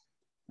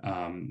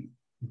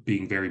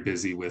being very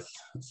busy with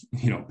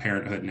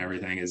parenthood and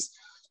everything, is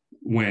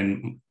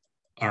when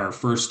our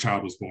first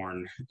child was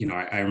born,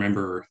 I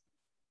remember,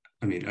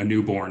 a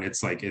newborn,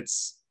 it's like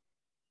it's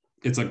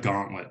a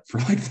gauntlet for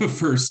like the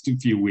first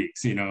few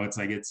weeks. It's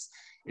like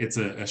it's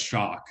a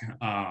shock.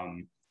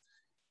 And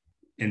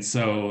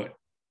so,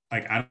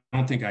 like, I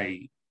think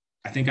I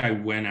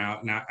went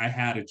out, and I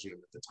had a gym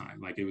at the time,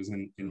 like it was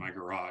in my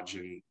garage.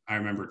 And I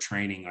remember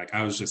training, like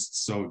I was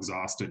just so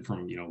exhausted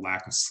from,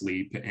 lack of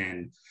sleep.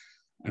 And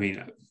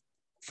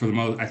for the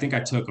most, I think I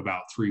took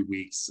about 3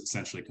 weeks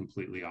essentially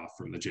completely off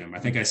from the gym. I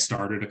think I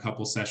started a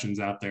couple sessions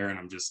out there, and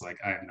I'm just like,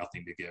 I have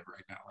nothing to give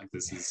right now. Like,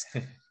 this is,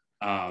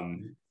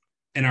 and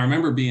I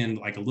remember being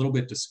like a little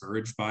bit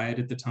discouraged by it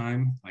at the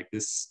time. Like,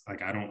 this,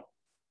 like, I don't,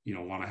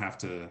 want to have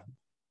to,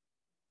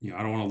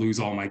 I don't want to lose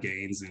all my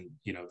gains, and,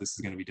 this is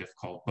going to be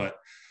difficult. But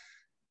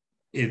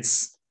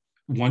it's,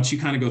 once you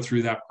kind of go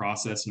through that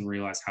process and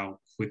realize how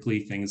quickly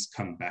things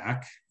come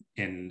back,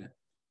 and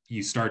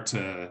you start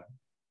to,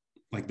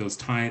 like, the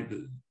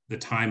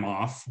time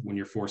off when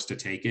you're forced to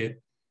take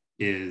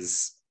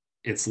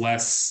it's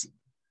less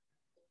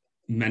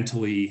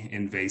mentally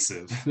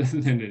invasive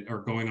than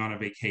or going on a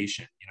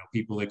vacation.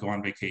 People that go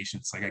on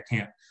vacation, it's like, I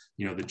can't,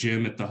 the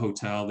gym at the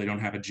hotel, they don't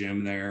have a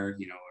gym there, or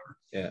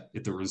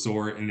at the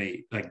resort, and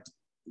they, like,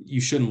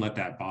 you shouldn't let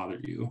that bother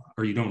you,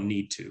 or you don't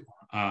need to,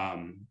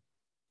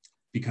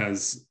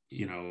 because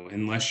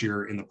unless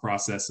you're in the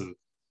process of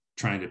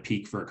trying to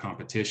peak for a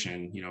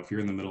competition, if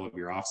you're in the middle of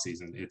your off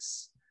season,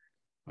 it's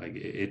like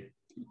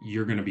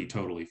you're going to be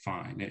totally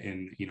fine.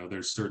 And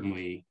there's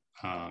certainly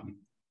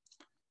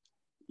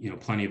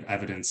plenty of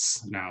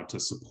evidence now to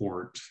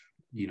support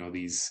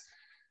these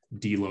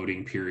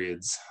deloading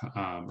periods,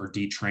 or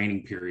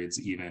detraining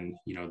periods. Even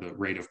the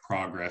rate of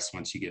progress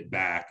once you get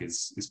back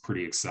is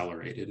pretty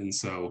accelerated. And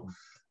so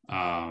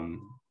that,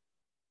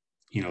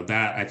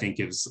 I think,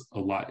 gives a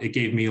lot. It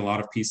gave me a lot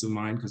of peace of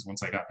mind, because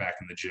once I got back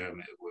in the gym,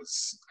 it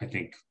was, I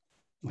think,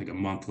 like a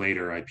month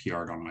later, I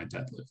PR'd on my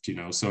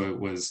deadlift. So it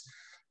was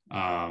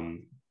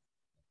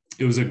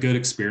a good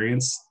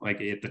experience.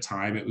 Like, at the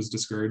time it was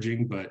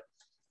discouraging, but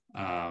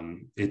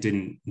it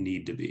didn't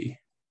need to be.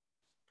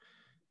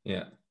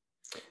 Yeah.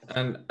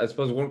 And I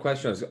suppose one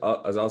question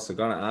I was also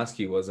going to ask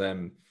you was,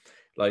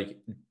 like,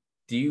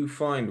 do you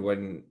find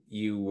when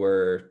you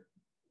were,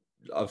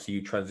 obviously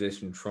you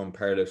transitioned from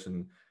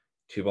powerlifting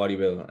to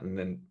bodybuilding and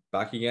then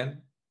back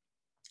again,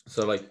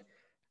 so, like,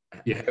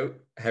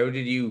 how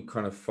did you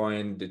kind of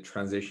find the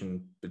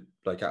transition,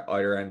 like, at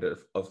either end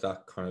of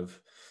that kind of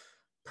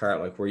part?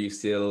 Like, were you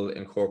still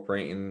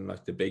incorporating,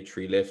 like, the big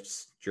 3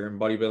 lifts during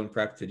bodybuilding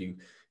prep? Did you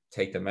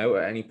take them out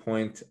at any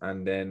point?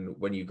 And then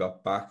when you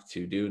got back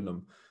to doing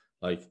them,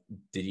 like,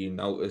 did you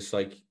notice,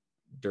 like,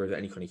 there was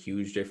any kind of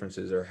huge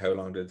differences, or how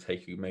long did it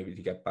take you maybe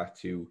to get back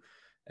to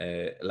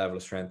a level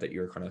of strength that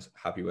you're kind of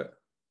happy with?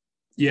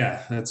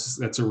 Yeah,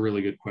 that's a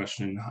really good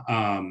question.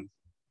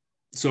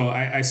 So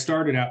I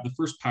started out, the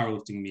first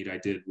powerlifting meet I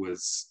did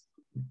was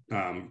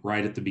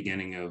right at the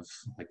beginning of,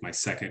 like, my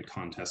second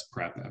contest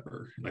prep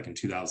ever, like in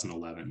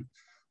 2011.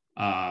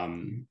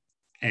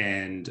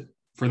 And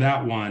for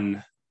that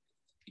one,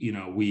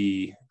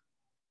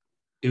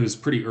 it was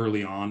pretty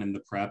early on in the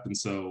prep. And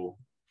so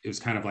it was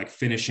kind of like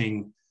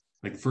finishing,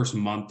 like, the first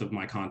month of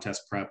my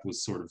contest prep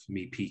was sort of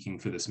me peaking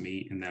for this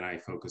meet. And then I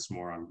focused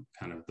more on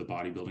kind of the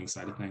bodybuilding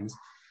side of things.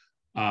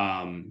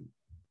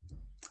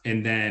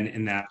 And then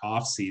in that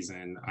off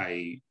season,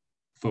 I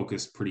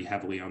focused pretty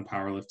heavily on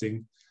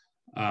powerlifting.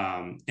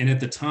 And at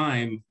the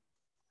time,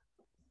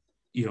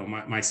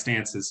 my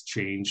stance has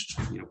changed,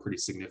 pretty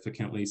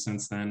significantly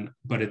since then.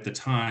 But at the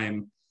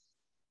time,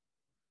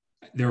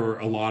 there were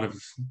a lot of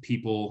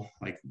people,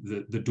 like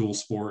the dual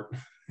sport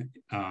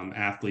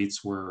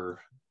athletes were,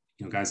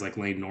 guys like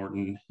Lane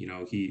Norton.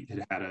 He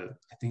had I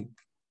think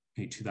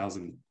maybe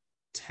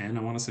 2010,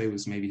 I want to say,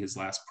 was maybe his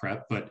last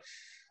prep. But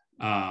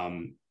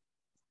I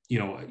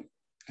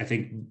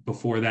think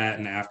before that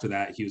and after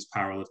that, he was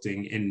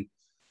powerlifting. And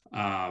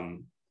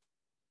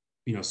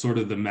sort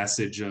of the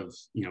message of,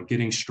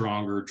 getting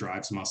stronger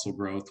drives muscle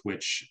growth,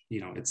 which,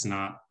 it's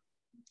not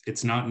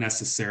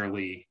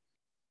necessarily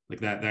like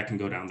that can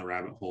go down the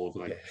rabbit hole of,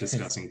 like,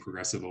 discussing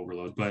progressive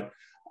overload. But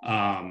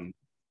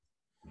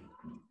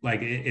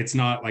like, it's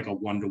not like a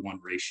 1-to-1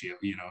 ratio.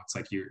 It's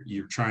like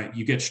you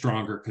get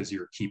stronger because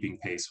you're keeping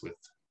pace with,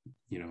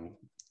 you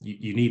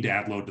need to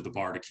add load to the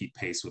bar to keep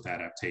pace with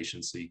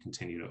adaptation, so you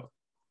continue to,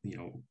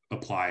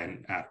 apply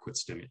an adequate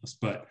stimulus.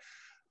 But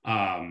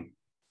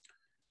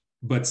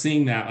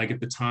seeing that, like, at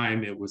the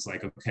time, it was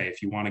like, okay,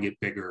 if you want to get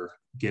bigger,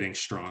 getting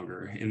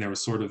stronger. And there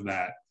was sort of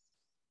that,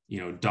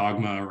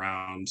 dogma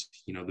around,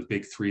 the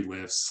big three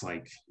lifts,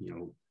 like,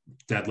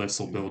 deadlifts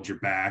will build your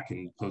back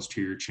and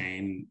posterior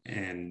chain,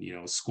 and,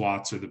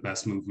 squats are the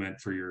best movement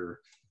for your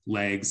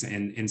legs.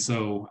 And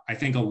so I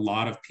think a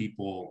lot of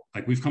people,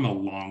 like, we've come a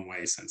long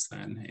way since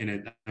then.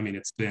 And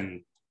it's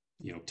been,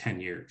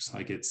 10 years.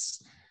 Like,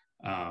 it's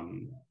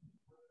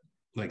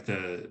like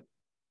the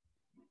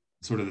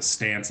sort of the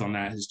stance on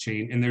that has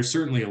changed. And there's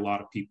certainly a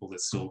lot of people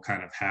that still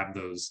kind of have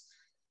those,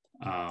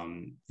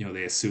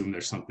 they assume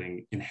there's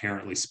something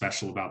inherently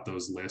special about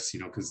those lifts,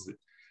 because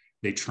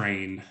they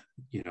train,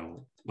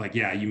 like,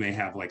 yeah, you may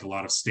have like a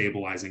lot of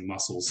stabilizing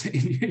muscles,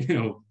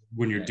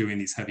 when you're doing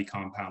these heavy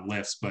compound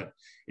lifts, but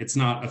it's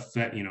not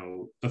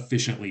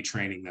efficiently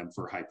training them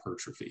for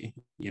hypertrophy,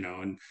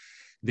 and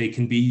they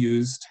can be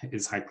used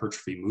as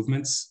hypertrophy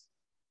movements.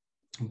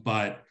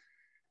 But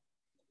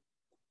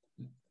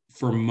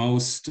for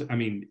most,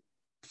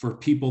 for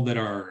people that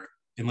are,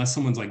 unless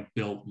someone's like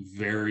built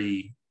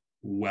very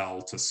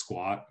well to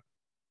squat,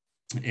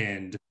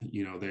 and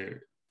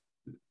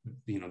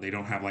they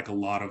don't have like a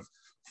lot of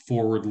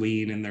forward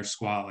lean in their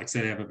squat, like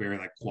say they have a very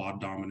like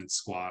quad dominant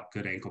squat,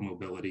 good ankle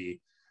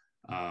mobility,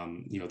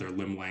 their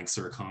limb lengths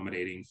are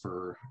accommodating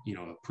for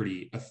a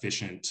pretty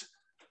efficient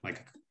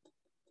like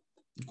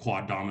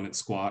quad dominant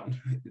squat,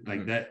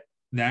 like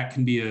that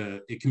can be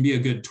a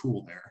good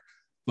tool there.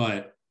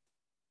 But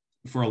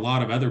for a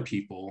lot of other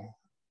people,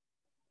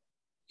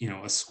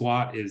 a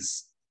squat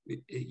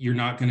you're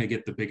not going to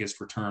get the biggest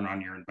return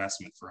on your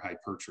investment for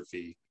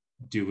hypertrophy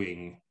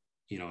doing,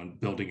 and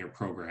building your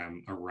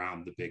program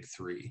around the big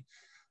three.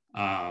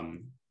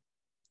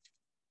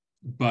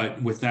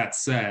 But with that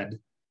said,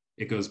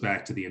 it goes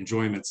back to the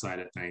enjoyment side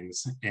of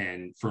things.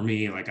 And for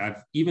me, like,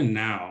 I've even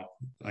now,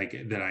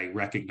 like, that I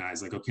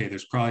recognize, like, okay,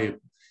 there's probably,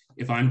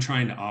 if I'm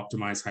trying to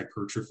optimize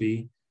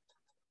hypertrophy,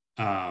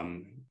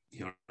 I'm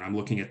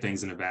looking at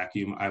things in a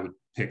vacuum, I would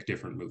pick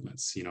different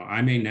movements.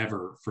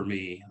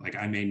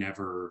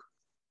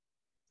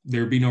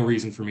 There'd be no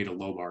reason for me to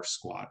low bar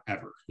squat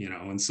ever,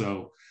 and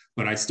so,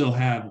 but I still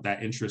have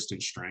that interest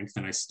in strength,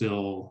 and I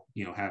still,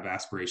 have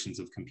aspirations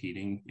of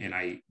competing. And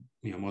I,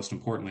 most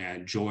importantly, I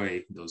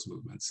enjoy those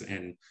movements,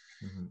 and,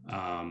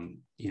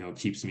 it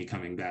keeps me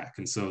coming back.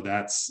 And so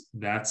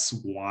that's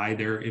why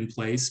they're in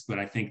place. But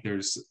I think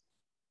there's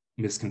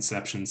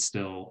misconceptions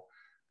still,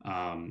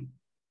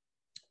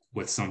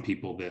 with some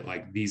people that,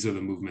 like, these are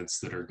the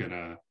movements that are going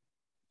to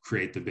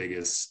create the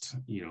biggest,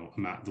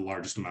 the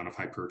largest amount of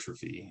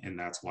hypertrophy, and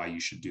that's why you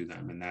should do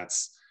them. And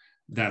that's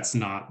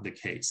not the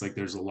case. Like,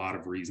 there's a lot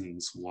of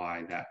reasons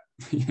why that,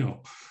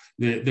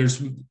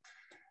 there's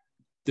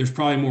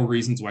probably more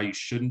reasons why you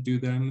shouldn't do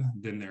them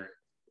than there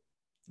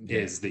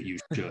is that you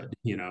should,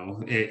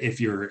 if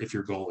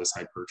your goal is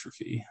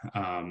hypertrophy.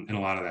 And a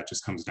lot of that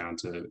just comes down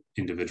to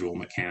individual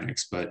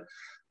mechanics. But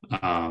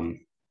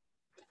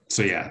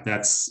so yeah,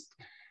 that's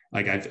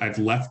like, I've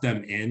left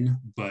them in,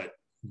 but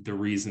the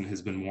reason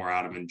has been more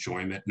out of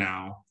enjoyment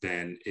now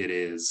than it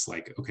is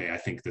like, okay, I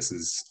think this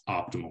is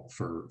optimal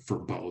for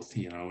both,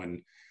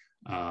 and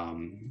at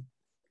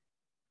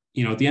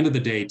the end of the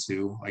day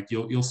too, like,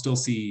 you'll still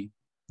see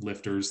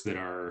lifters that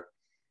are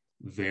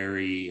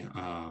very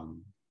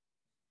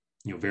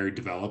very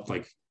developed,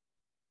 like,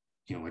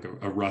 like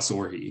a Russ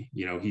Orhey,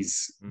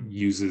 he's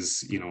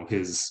uses,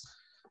 his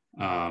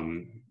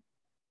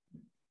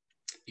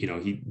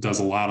he does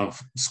a lot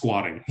of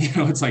squatting,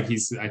 it's like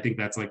I think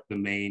that's like the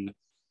main,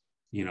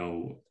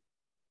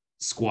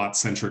 squat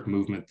centric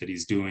movement that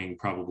he's doing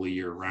probably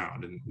year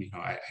round. And,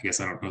 I guess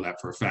I don't know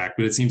that for a fact,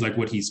 but it seems like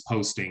what he's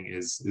posting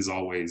is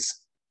always,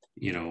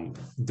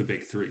 the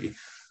big three.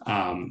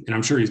 And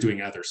I'm sure he's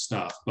doing other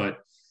stuff, but,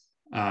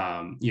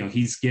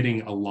 he's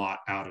getting a lot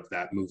out of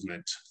that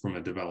movement from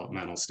a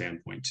developmental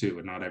standpoint too.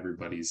 And not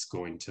everybody's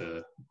going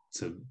to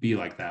be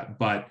like that,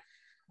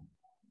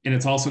 and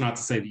it's also not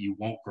to say that you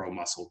won't grow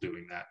muscle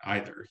doing that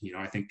either.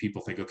 I think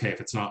people think, okay, if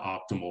it's not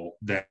optimal,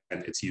 then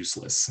it's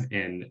useless.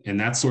 And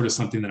that's sort of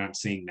something that I'm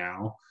seeing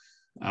now.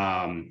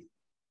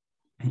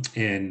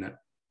 In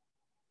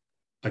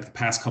like the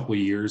past couple of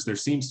years, there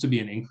seems to be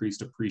an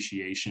increased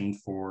appreciation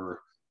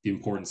for the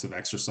importance of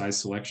exercise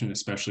selection,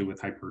 especially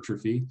with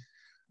hypertrophy.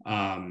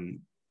 And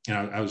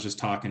I was just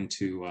talking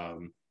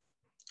to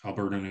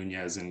Alberto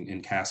Nunez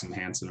and Cassim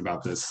Hansen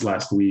about this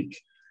last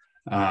week.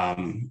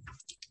 And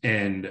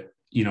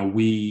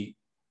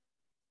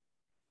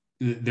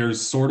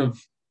there's sort of,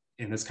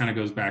 and this kind of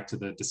goes back to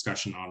the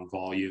discussion on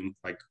volume,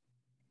 like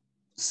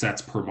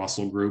sets per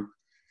muscle group,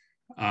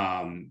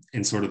 and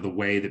sort of the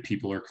way that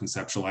people are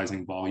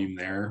conceptualizing volume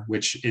there,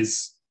 which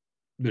is,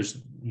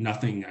 there's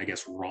nothing, I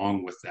guess,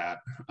 wrong with that.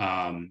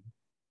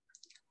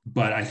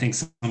 But I think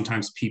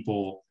sometimes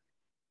people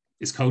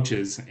as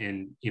coaches,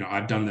 and,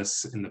 I've done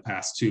this in the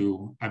past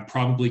too, I've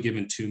probably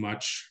given too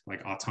much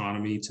like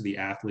autonomy to the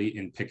athlete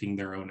in picking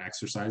their own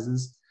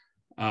exercises.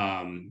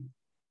 And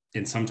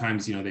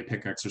sometimes, they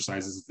pick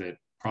exercises that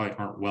probably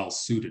aren't well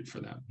suited for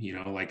them,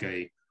 like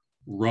a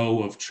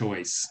row of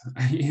choice,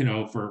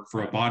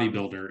 for a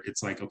bodybuilder,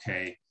 it's like,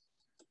 okay,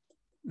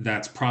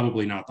 that's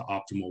probably not the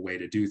optimal way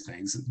to do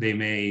things. They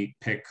may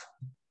pick,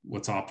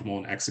 what's optimal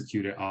and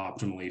execute it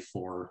optimally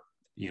for,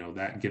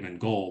 that given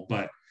goal.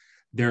 But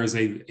there is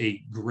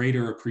a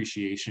greater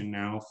appreciation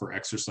now for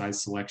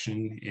exercise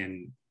selection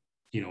and,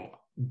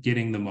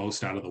 getting the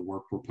most out of the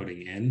work we're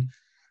putting in.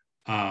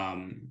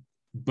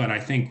 But I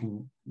think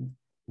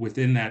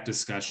within that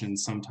discussion,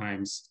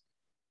 sometimes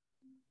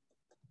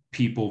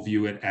people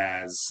view it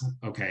as,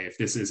 okay, if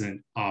this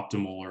isn't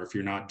optimal, or if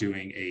you're not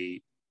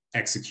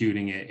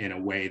executing it in a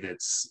way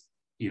that's,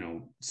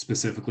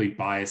 specifically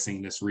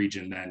biasing this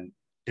region, then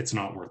it's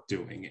not worth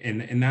doing.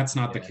 And that's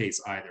not the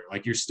case either.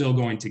 Like, you're still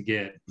going to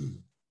get,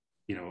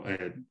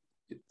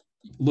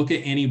 look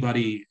at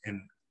anybody,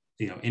 and,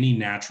 any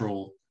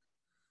natural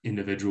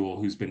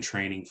individual who's been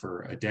training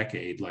for a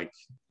decade, like,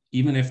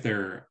 even if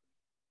they're,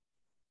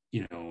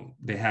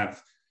 they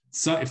have,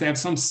 so if they have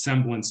some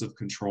semblance of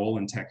control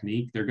and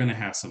technique, they're going to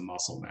have some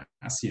muscle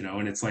mass,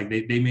 and it's like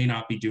they may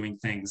not be doing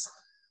things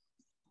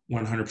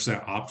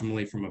 100%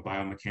 optimally from a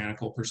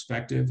biomechanical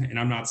perspective. And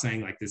I'm not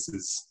saying like this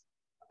is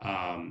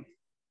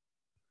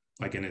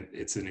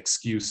it's an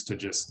excuse to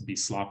just be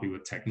sloppy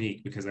with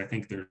technique, because I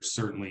think there's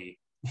certainly,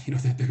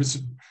 that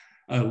there's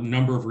a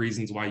number of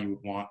reasons why you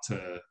would want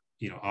to,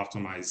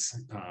 optimize,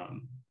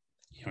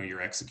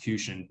 your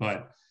execution.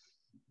 But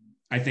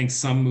I think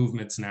some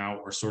movements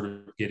now are sort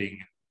of getting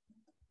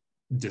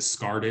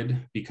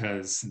discarded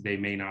because they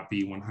may not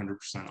be 100%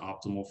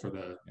 optimal for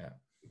the,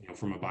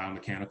 from a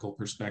biomechanical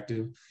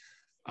perspective.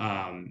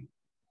 But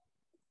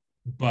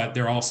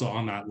they're also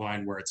on that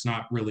line where it's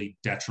not really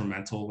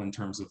detrimental in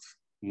terms of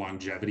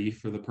longevity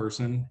for the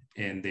person,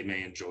 and they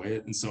may enjoy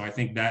it. And so I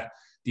think that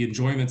the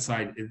enjoyment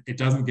side, it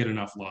doesn't get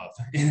enough love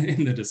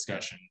in the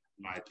discussion,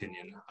 in my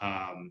opinion.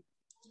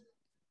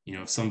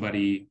 If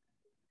somebody,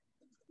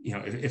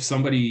 if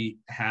somebody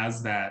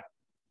has that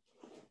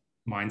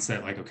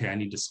mindset, like, okay, I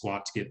need to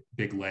squat to get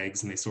big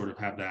legs, and they sort of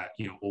have that,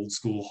 old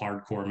school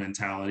hardcore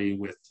mentality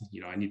with,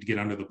 I need to get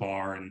under the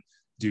bar and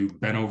do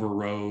bent over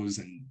rows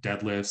and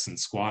deadlifts and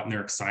squat, and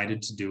they're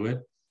excited to do it.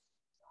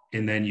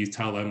 And then you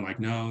tell them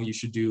like, no, you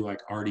should do like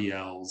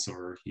RDLs,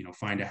 or,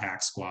 find a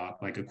hack squat.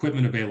 Like,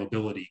 equipment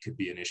availability could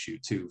be an issue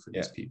too for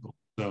these people.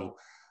 So,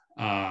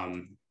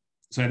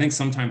 so I think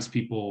sometimes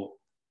people,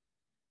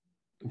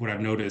 what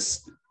I've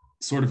noticed,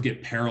 sort of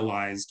get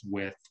paralyzed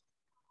with,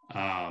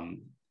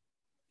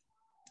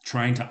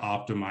 trying to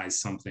optimize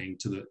something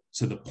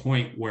to the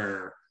point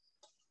where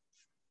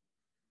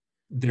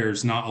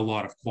there's not a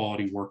lot of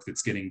quality work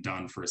that's getting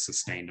done for a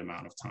sustained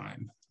amount of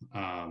time,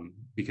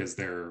 because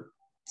they're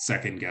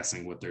second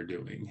guessing what they're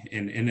doing.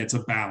 And it's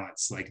a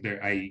balance. Like,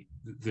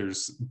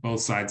 there's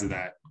both sides of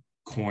that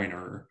coin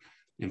are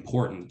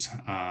important.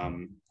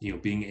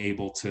 Being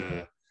able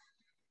to,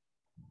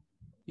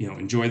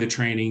 enjoy the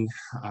training,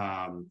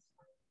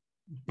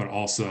 but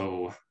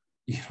also,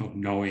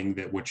 knowing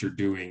that what you're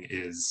doing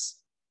is,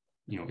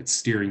 it's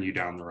steering you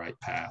down the right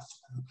path,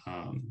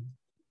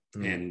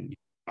 and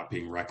not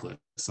being reckless.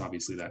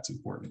 Obviously that's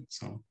important.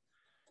 So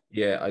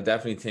yeah, I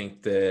definitely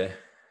think the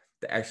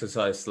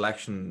exercise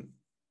selection,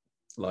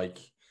 like,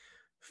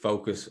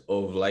 focus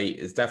of late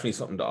is definitely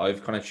something that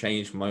I've kind of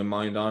changed my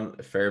mind on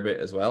a fair bit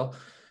as well,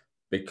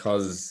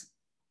 because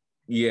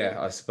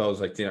I suppose,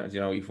 like,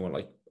 even with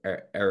like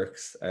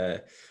Eric's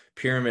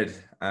pyramid,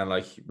 and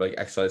like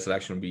exercise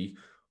selection would be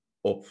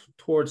up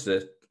towards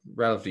the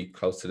relatively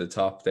close to the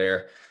top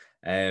there.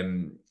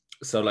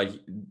 So like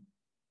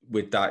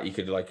with that, you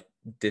could like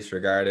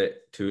disregard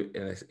it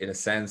in a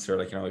sense, or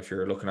like, if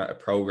you're looking at a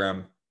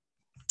program,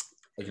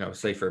 like,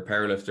 say for a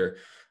powerlifter,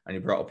 and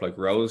you brought up like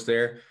rows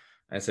there,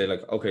 and say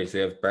like, okay, so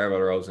you have barbell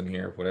rows in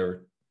here,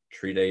 whatever,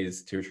 2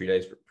 or 3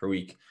 days per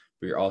week,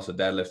 but you're also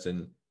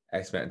deadlifting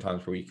X amount of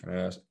times per week,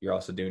 and you're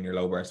also doing your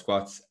low bar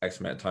squats X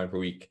amount of time per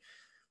week.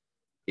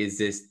 Is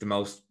this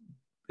going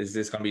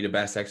to be the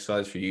best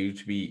exercise for you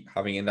to be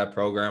having in that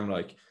program?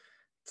 Like,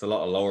 it's a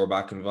lot of lower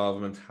back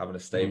involvement, having to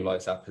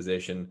stabilize that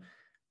position.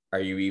 Are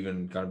you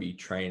even going to be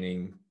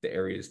training the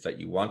areas that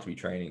you want to be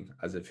training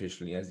as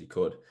efficiently as you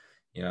could?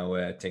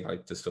 I think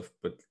like the stuff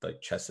with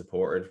like chest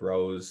supported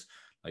rows,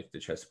 like the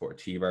chest supported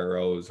T-bar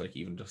rows, like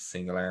even just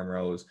single arm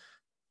rows,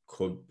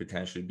 could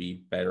potentially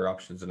be better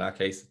options in that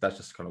case. That's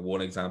just kind of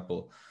one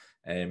example.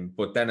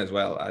 But then as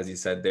well, as you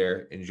said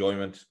there,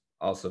 enjoyment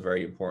also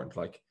very important.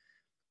 Like,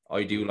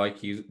 I do like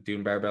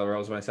doing barbell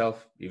rows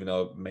myself, even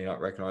though I may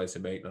not recognize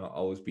it may not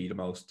always be the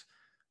most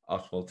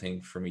optimal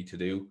thing for me to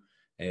do.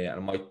 And I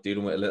might do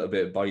them with a little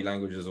bit of body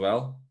language as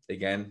well.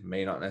 Again,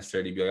 may not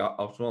necessarily be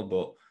optimal,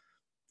 but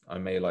I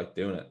may like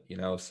doing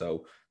it,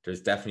 so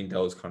there's definitely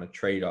those kind of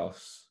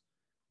trade-offs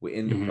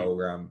within the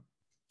program.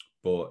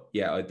 But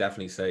yeah, I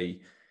definitely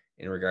say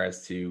in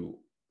regards to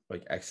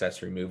like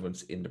accessory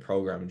movements in the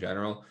program in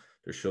general,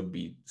 there should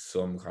be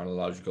some kind of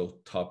logical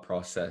thought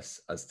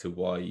process as to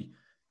why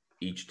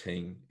each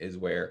thing is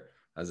where,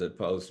 as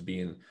opposed to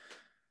being,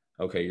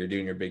 okay, you're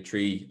doing your big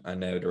three and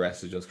now the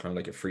rest is just kind of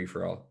like a free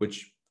for all,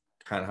 which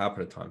can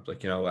happen at times.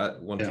 Like,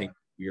 one thing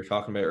we were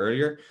talking about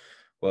earlier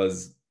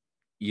was,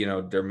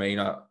 there may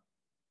not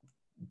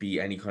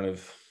be any kind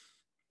of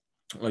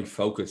like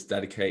focus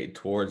dedicated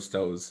towards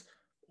those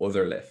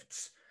other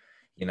lifts.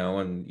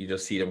 and you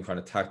just see them kind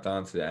of tacked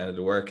on to the end of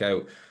the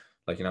workout,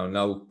 like,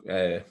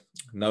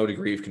 no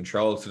degree of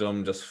control to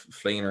them, just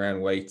flinging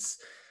around weights,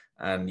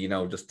 and,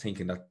 just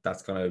thinking that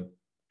that's going to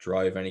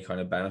drive any kind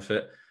of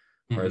benefit.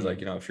 Whereas,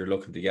 like, if you're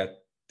looking to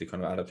get the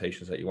kind of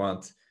adaptations that you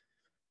want,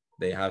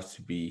 they have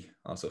to be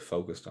also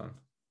focused on.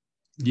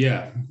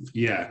 Yeah.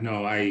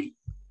 No, I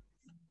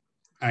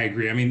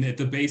agree. I mean, at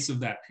the base of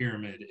that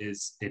pyramid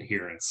is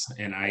adherence,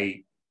 and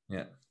I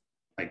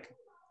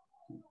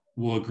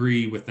will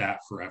agree with that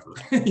forever.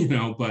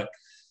 But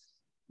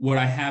what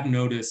I have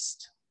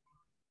noticed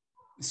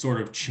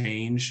sort of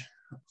change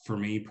for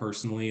me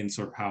personally, and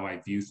sort of how I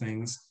view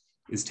things,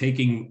 is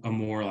taking a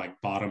more like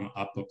bottom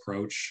up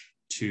approach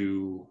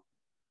to,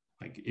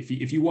 like,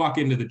 if you walk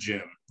into the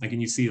gym, like,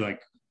 and you see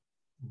like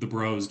the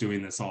bros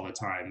doing this all the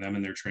time, them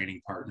and their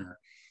training partner,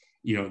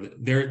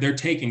 they're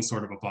taking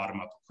sort of a bottom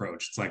up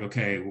approach. It's like,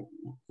 okay,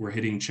 we're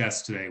hitting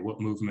chest today.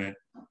 What movement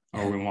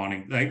are we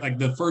wanting? Like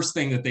the first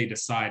thing that they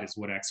decide is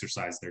what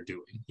exercise they're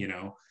doing,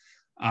 and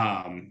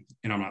I'm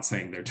not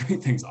saying they're doing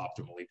things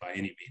optimally by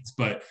any means,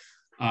 but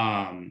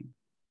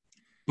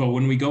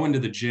when we go into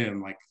the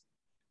gym, like,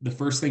 the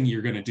first thing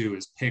you're going to do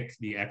is pick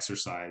the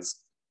exercise,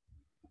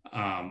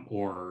 and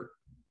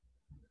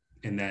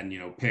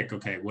then, pick,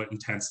 okay, what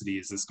intensity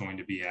is this going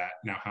to be at?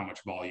 Now, how much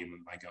volume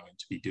am I going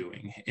to be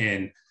doing?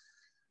 And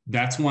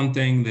that's one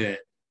thing that,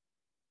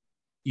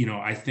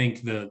 I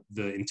think the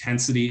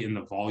intensity and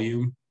the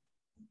volume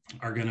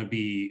are going to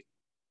be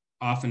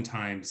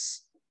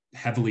oftentimes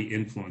heavily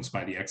influenced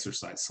by the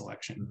exercise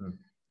selection. Mm-hmm.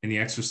 And the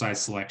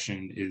exercise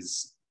selection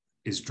is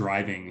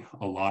driving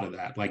a lot of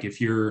that. Like, if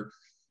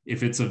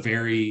it's a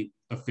very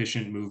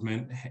efficient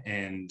movement,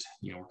 and,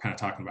 we're kind of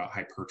talking about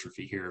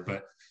hypertrophy here,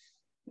 but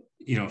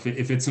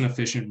if it's an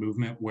efficient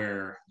movement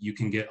where you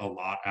can get a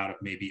lot out of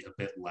maybe a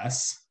bit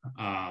less,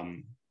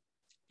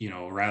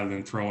 rather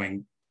than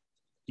throwing,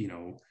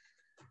 it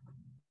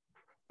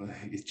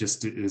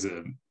just is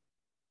a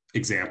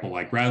example,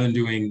 like, rather than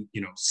doing,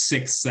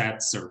 6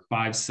 sets or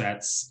 5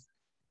 sets,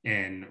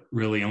 and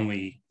really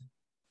only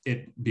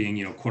it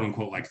being, quote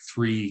unquote, like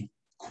 3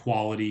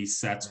 quality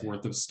sets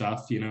worth of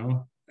stuff,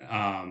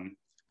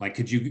 like,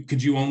 could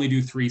you only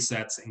do 3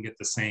 sets and get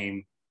the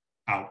same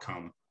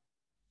outcome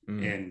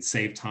and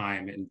save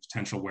time and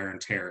potential wear and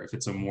tear if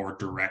it's a more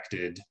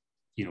directed,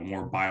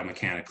 more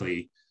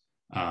biomechanically,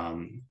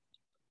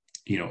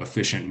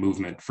 efficient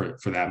movement for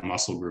that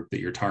muscle group that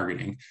you're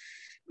targeting?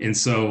 And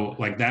so,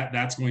 like,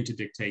 that's going to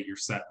dictate your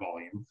set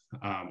volume,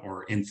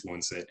 or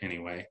influence it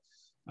anyway.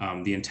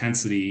 The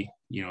intensity,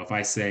 if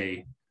I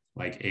say,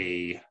 like,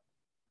 a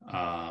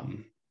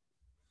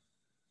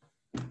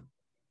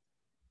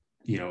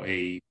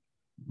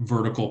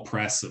vertical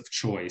press of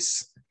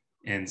choice,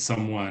 and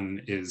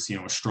someone is,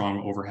 a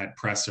strong overhead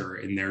presser,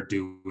 and they're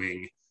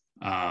doing,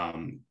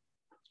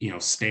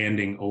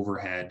 standing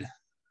overhead,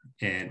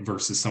 and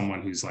versus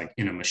someone who's like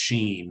in a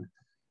machine,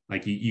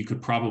 like, you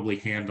could probably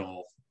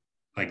handle,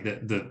 like,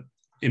 the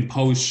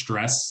imposed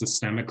stress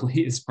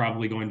systemically is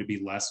probably going to be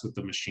less with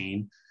the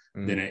machine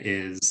than it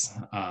is,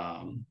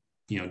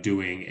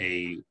 doing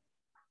a,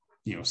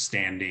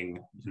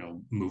 standing,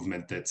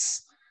 movement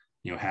that's,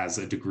 has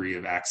a degree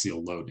of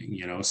axial loading,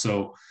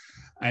 So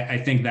I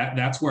think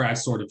that's where I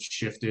sort of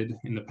shifted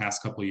in the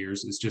past couple of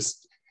years, is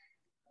just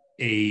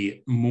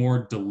a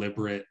more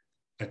deliberate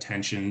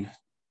attention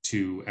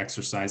to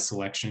exercise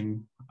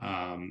selection,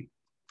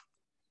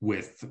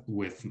 with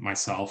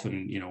myself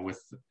and, with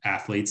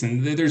athletes.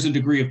 And there's a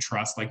degree of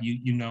trust. Like,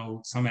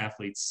 some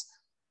athletes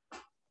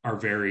are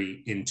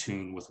very in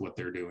tune with what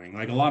they're doing.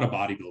 Like, a lot of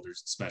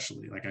bodybuilders,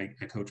 especially, like, I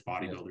coach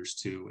bodybuilders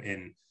too.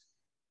 And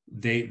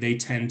they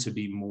tend to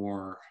be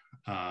more,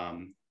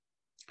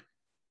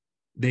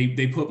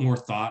 they put more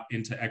thought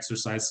into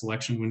exercise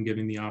selection when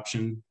giving the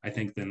option, I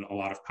think, than a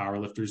lot of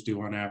powerlifters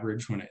do on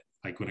average when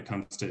it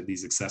comes to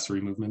these accessory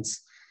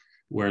movements.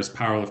 Whereas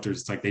powerlifters,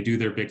 it's like they do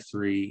their big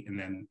 3, and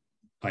then,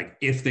 like,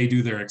 if they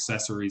do their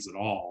accessories at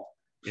all,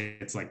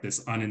 it's like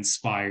this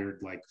uninspired,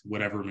 like,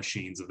 whatever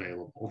machine's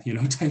available,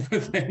 type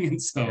of thing.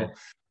 And so,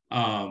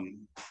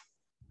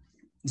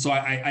 so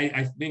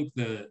I think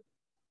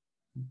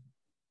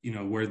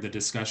where the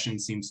discussion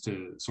seems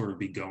to sort of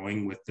be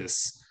going with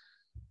this,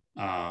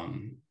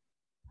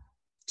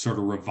 sort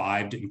of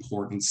revived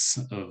importance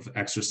of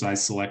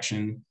exercise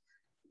selection.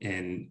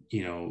 And,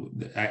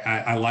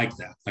 I like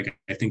that. Like,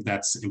 I think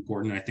that's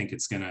important. I think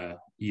it's going to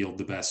yield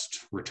the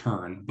best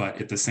return,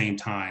 but at the same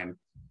time,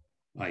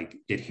 like,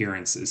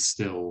 adherence is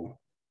still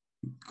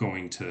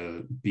going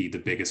to be the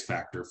biggest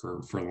factor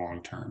for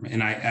long-term.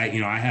 And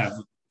I have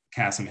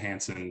Kasim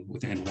Hansen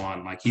with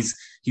N1, like,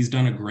 he's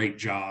done a great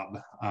job,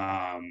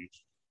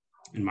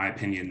 in my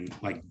opinion,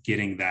 like,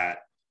 getting that,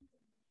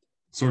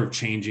 sort of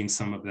changing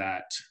some of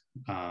that,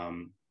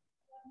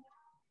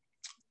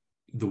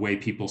 the way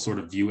people sort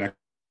of view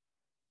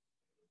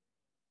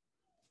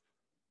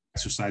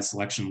exercise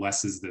selection.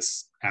 Less is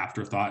this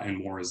afterthought, and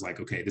more is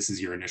like, okay, this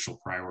is your initial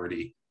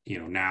priority.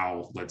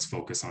 Now let's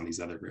focus on these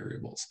other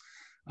variables,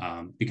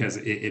 because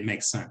it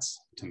makes sense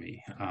to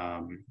me.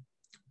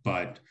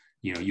 But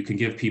you can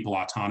give people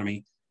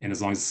autonomy, and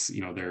as long as,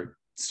 they're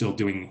still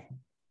doing,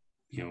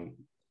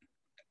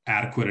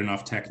 adequate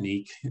enough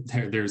technique,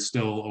 they're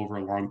still, over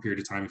a long period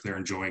of time, if they're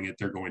enjoying it,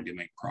 they're going to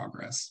make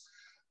progress.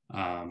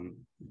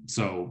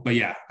 But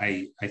yeah,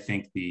 I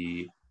think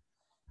a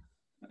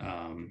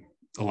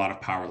lot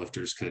of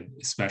powerlifters could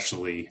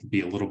especially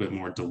be a little bit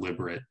more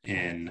deliberate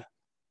in,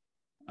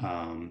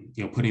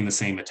 putting the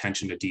same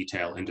attention to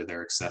detail into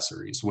their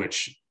accessories,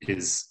 which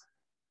is,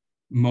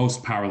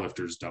 most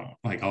powerlifters don't.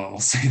 Like, I'll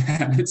say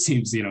that. It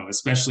seems,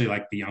 especially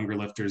like the younger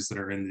lifters that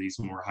are in these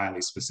more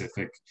highly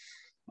specific,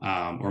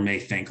 or may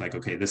think like,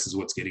 okay, this is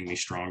what's getting me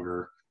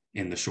stronger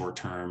in the short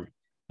term.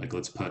 Like,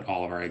 let's put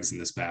all of our eggs in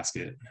this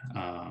basket.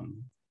 I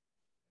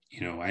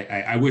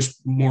wish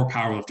more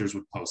powerlifters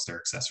would post their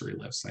accessory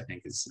lifts, I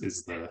think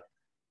is the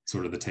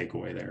sort of the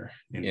takeaway there.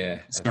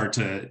 And start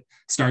to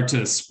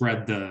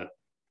spread the,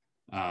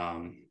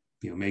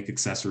 make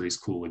accessories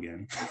cool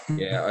again.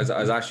 Yeah, I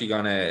was actually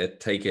gonna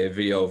take a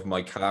video of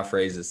my calf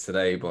raises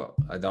today, but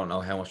I don't know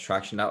how much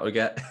traction that would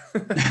get.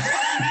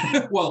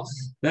 Well,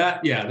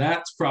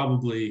 that's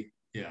probably,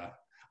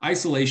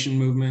 isolation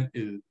movement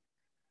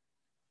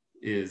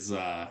is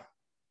I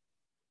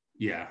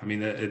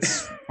mean,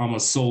 it's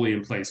almost solely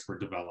in place for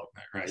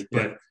development, right? Yeah.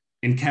 But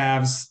in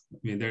calves, I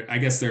mean, I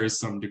guess there is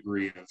some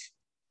degree of,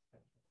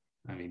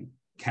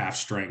 calf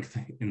strength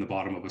in the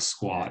bottom of a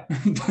squat,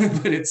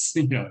 but it's,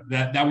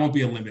 that won't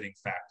be a limiting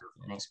factor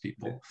for most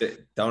people. The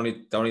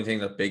only thing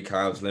that big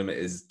calves limit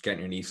is getting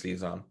your knee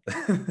sleeves on.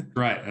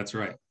 Right, that's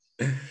right.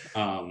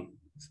 You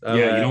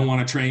don't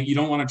want to train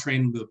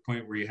to the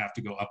point where you have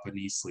to go up a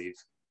knee sleeve.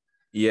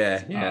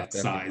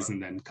 Size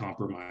and then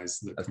compromise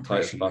the as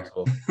tight as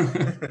possible.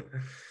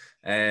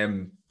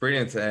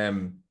 Brilliant.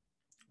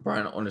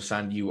 Brian, I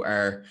understand you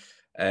are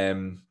a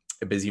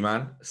busy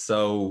man,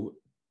 so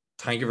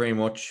thank you very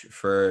much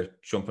for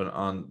jumping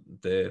on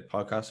the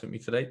podcast with me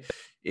today.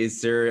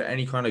 Is there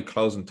any kind of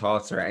closing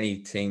thoughts or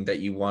anything that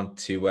you want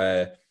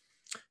to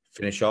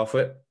finish off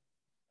with?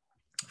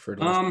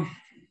 I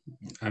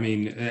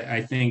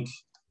think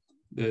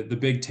the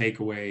big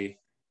takeaway,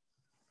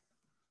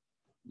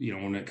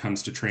 when it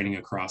comes to training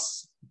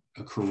across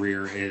a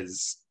career,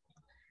 is,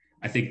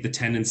 I think the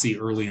tendency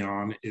early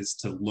on is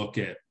to look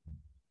at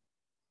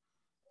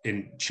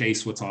and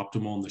chase what's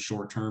optimal in the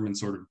short term and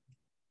sort of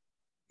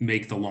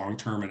make the long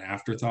term an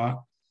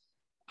afterthought.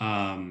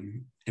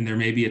 And there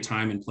may be a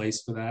time and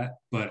place for that,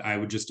 but I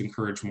would just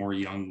encourage more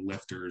young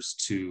lifters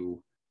to,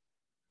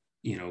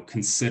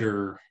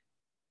 consider,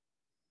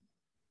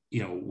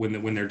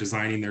 when they're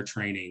designing their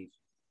training,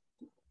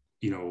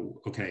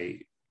 okay,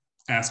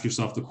 ask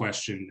yourself the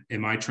question,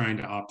 am I trying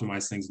to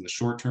optimize things in the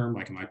short term?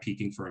 Like, am I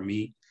peaking for a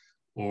meet,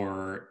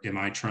 or am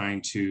I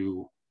trying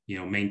to,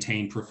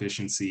 maintain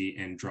proficiency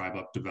and drive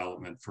up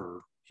development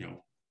for,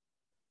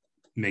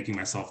 making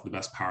myself the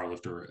best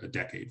powerlifter a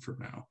decade from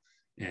now,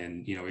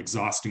 and,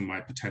 exhausting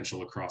my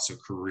potential across a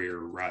career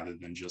rather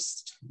than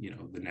just,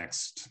 the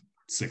next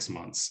 6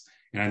 months.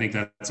 And I think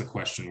that's a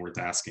question worth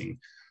asking.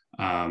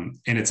 And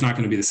it's not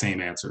going to be the same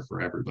answer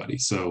for everybody.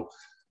 So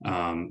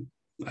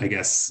I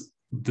guess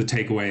the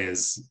takeaway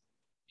is,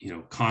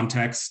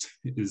 context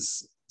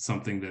is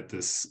something that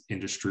this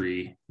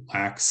industry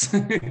lacks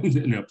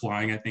in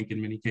applying, I think,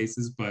 in many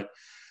cases, but,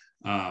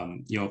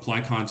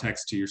 apply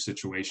context to your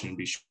situation and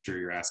be sure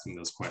you're asking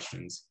those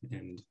questions.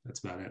 And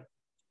that's about it.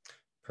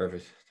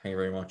 Perfect. Thank you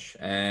very much.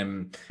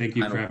 Thank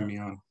you for having me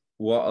on.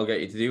 What I'll get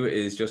you to do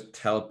is just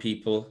tell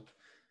people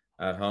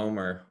at home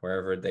or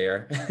wherever they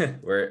are,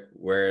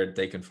 where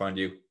they can find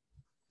you.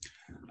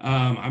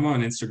 I'm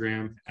on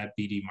Instagram at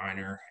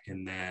bdminer,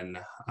 and then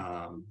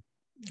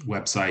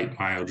website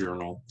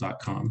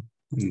myojournal.com.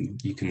 And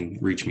you can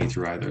reach me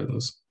through either of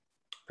those.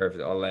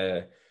 Perfect.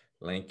 I'll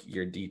link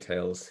your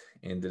details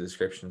in the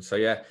description. So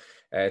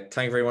thank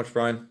you very much,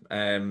 Brian.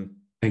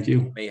 Thank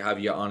you. May have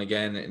you on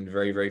again in the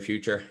very, very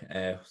future.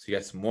 So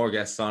get some more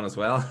guests on as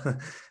well.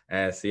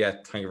 Thank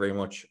you very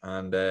much.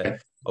 And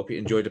hope you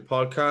enjoyed the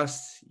podcast.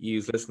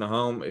 You listen at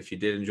home. If you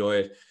did enjoy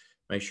it,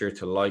 make sure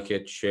to like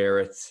it, share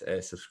it,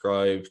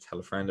 subscribe, tell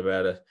a friend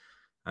about it.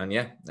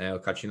 And I'll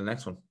catch you in the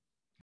next one.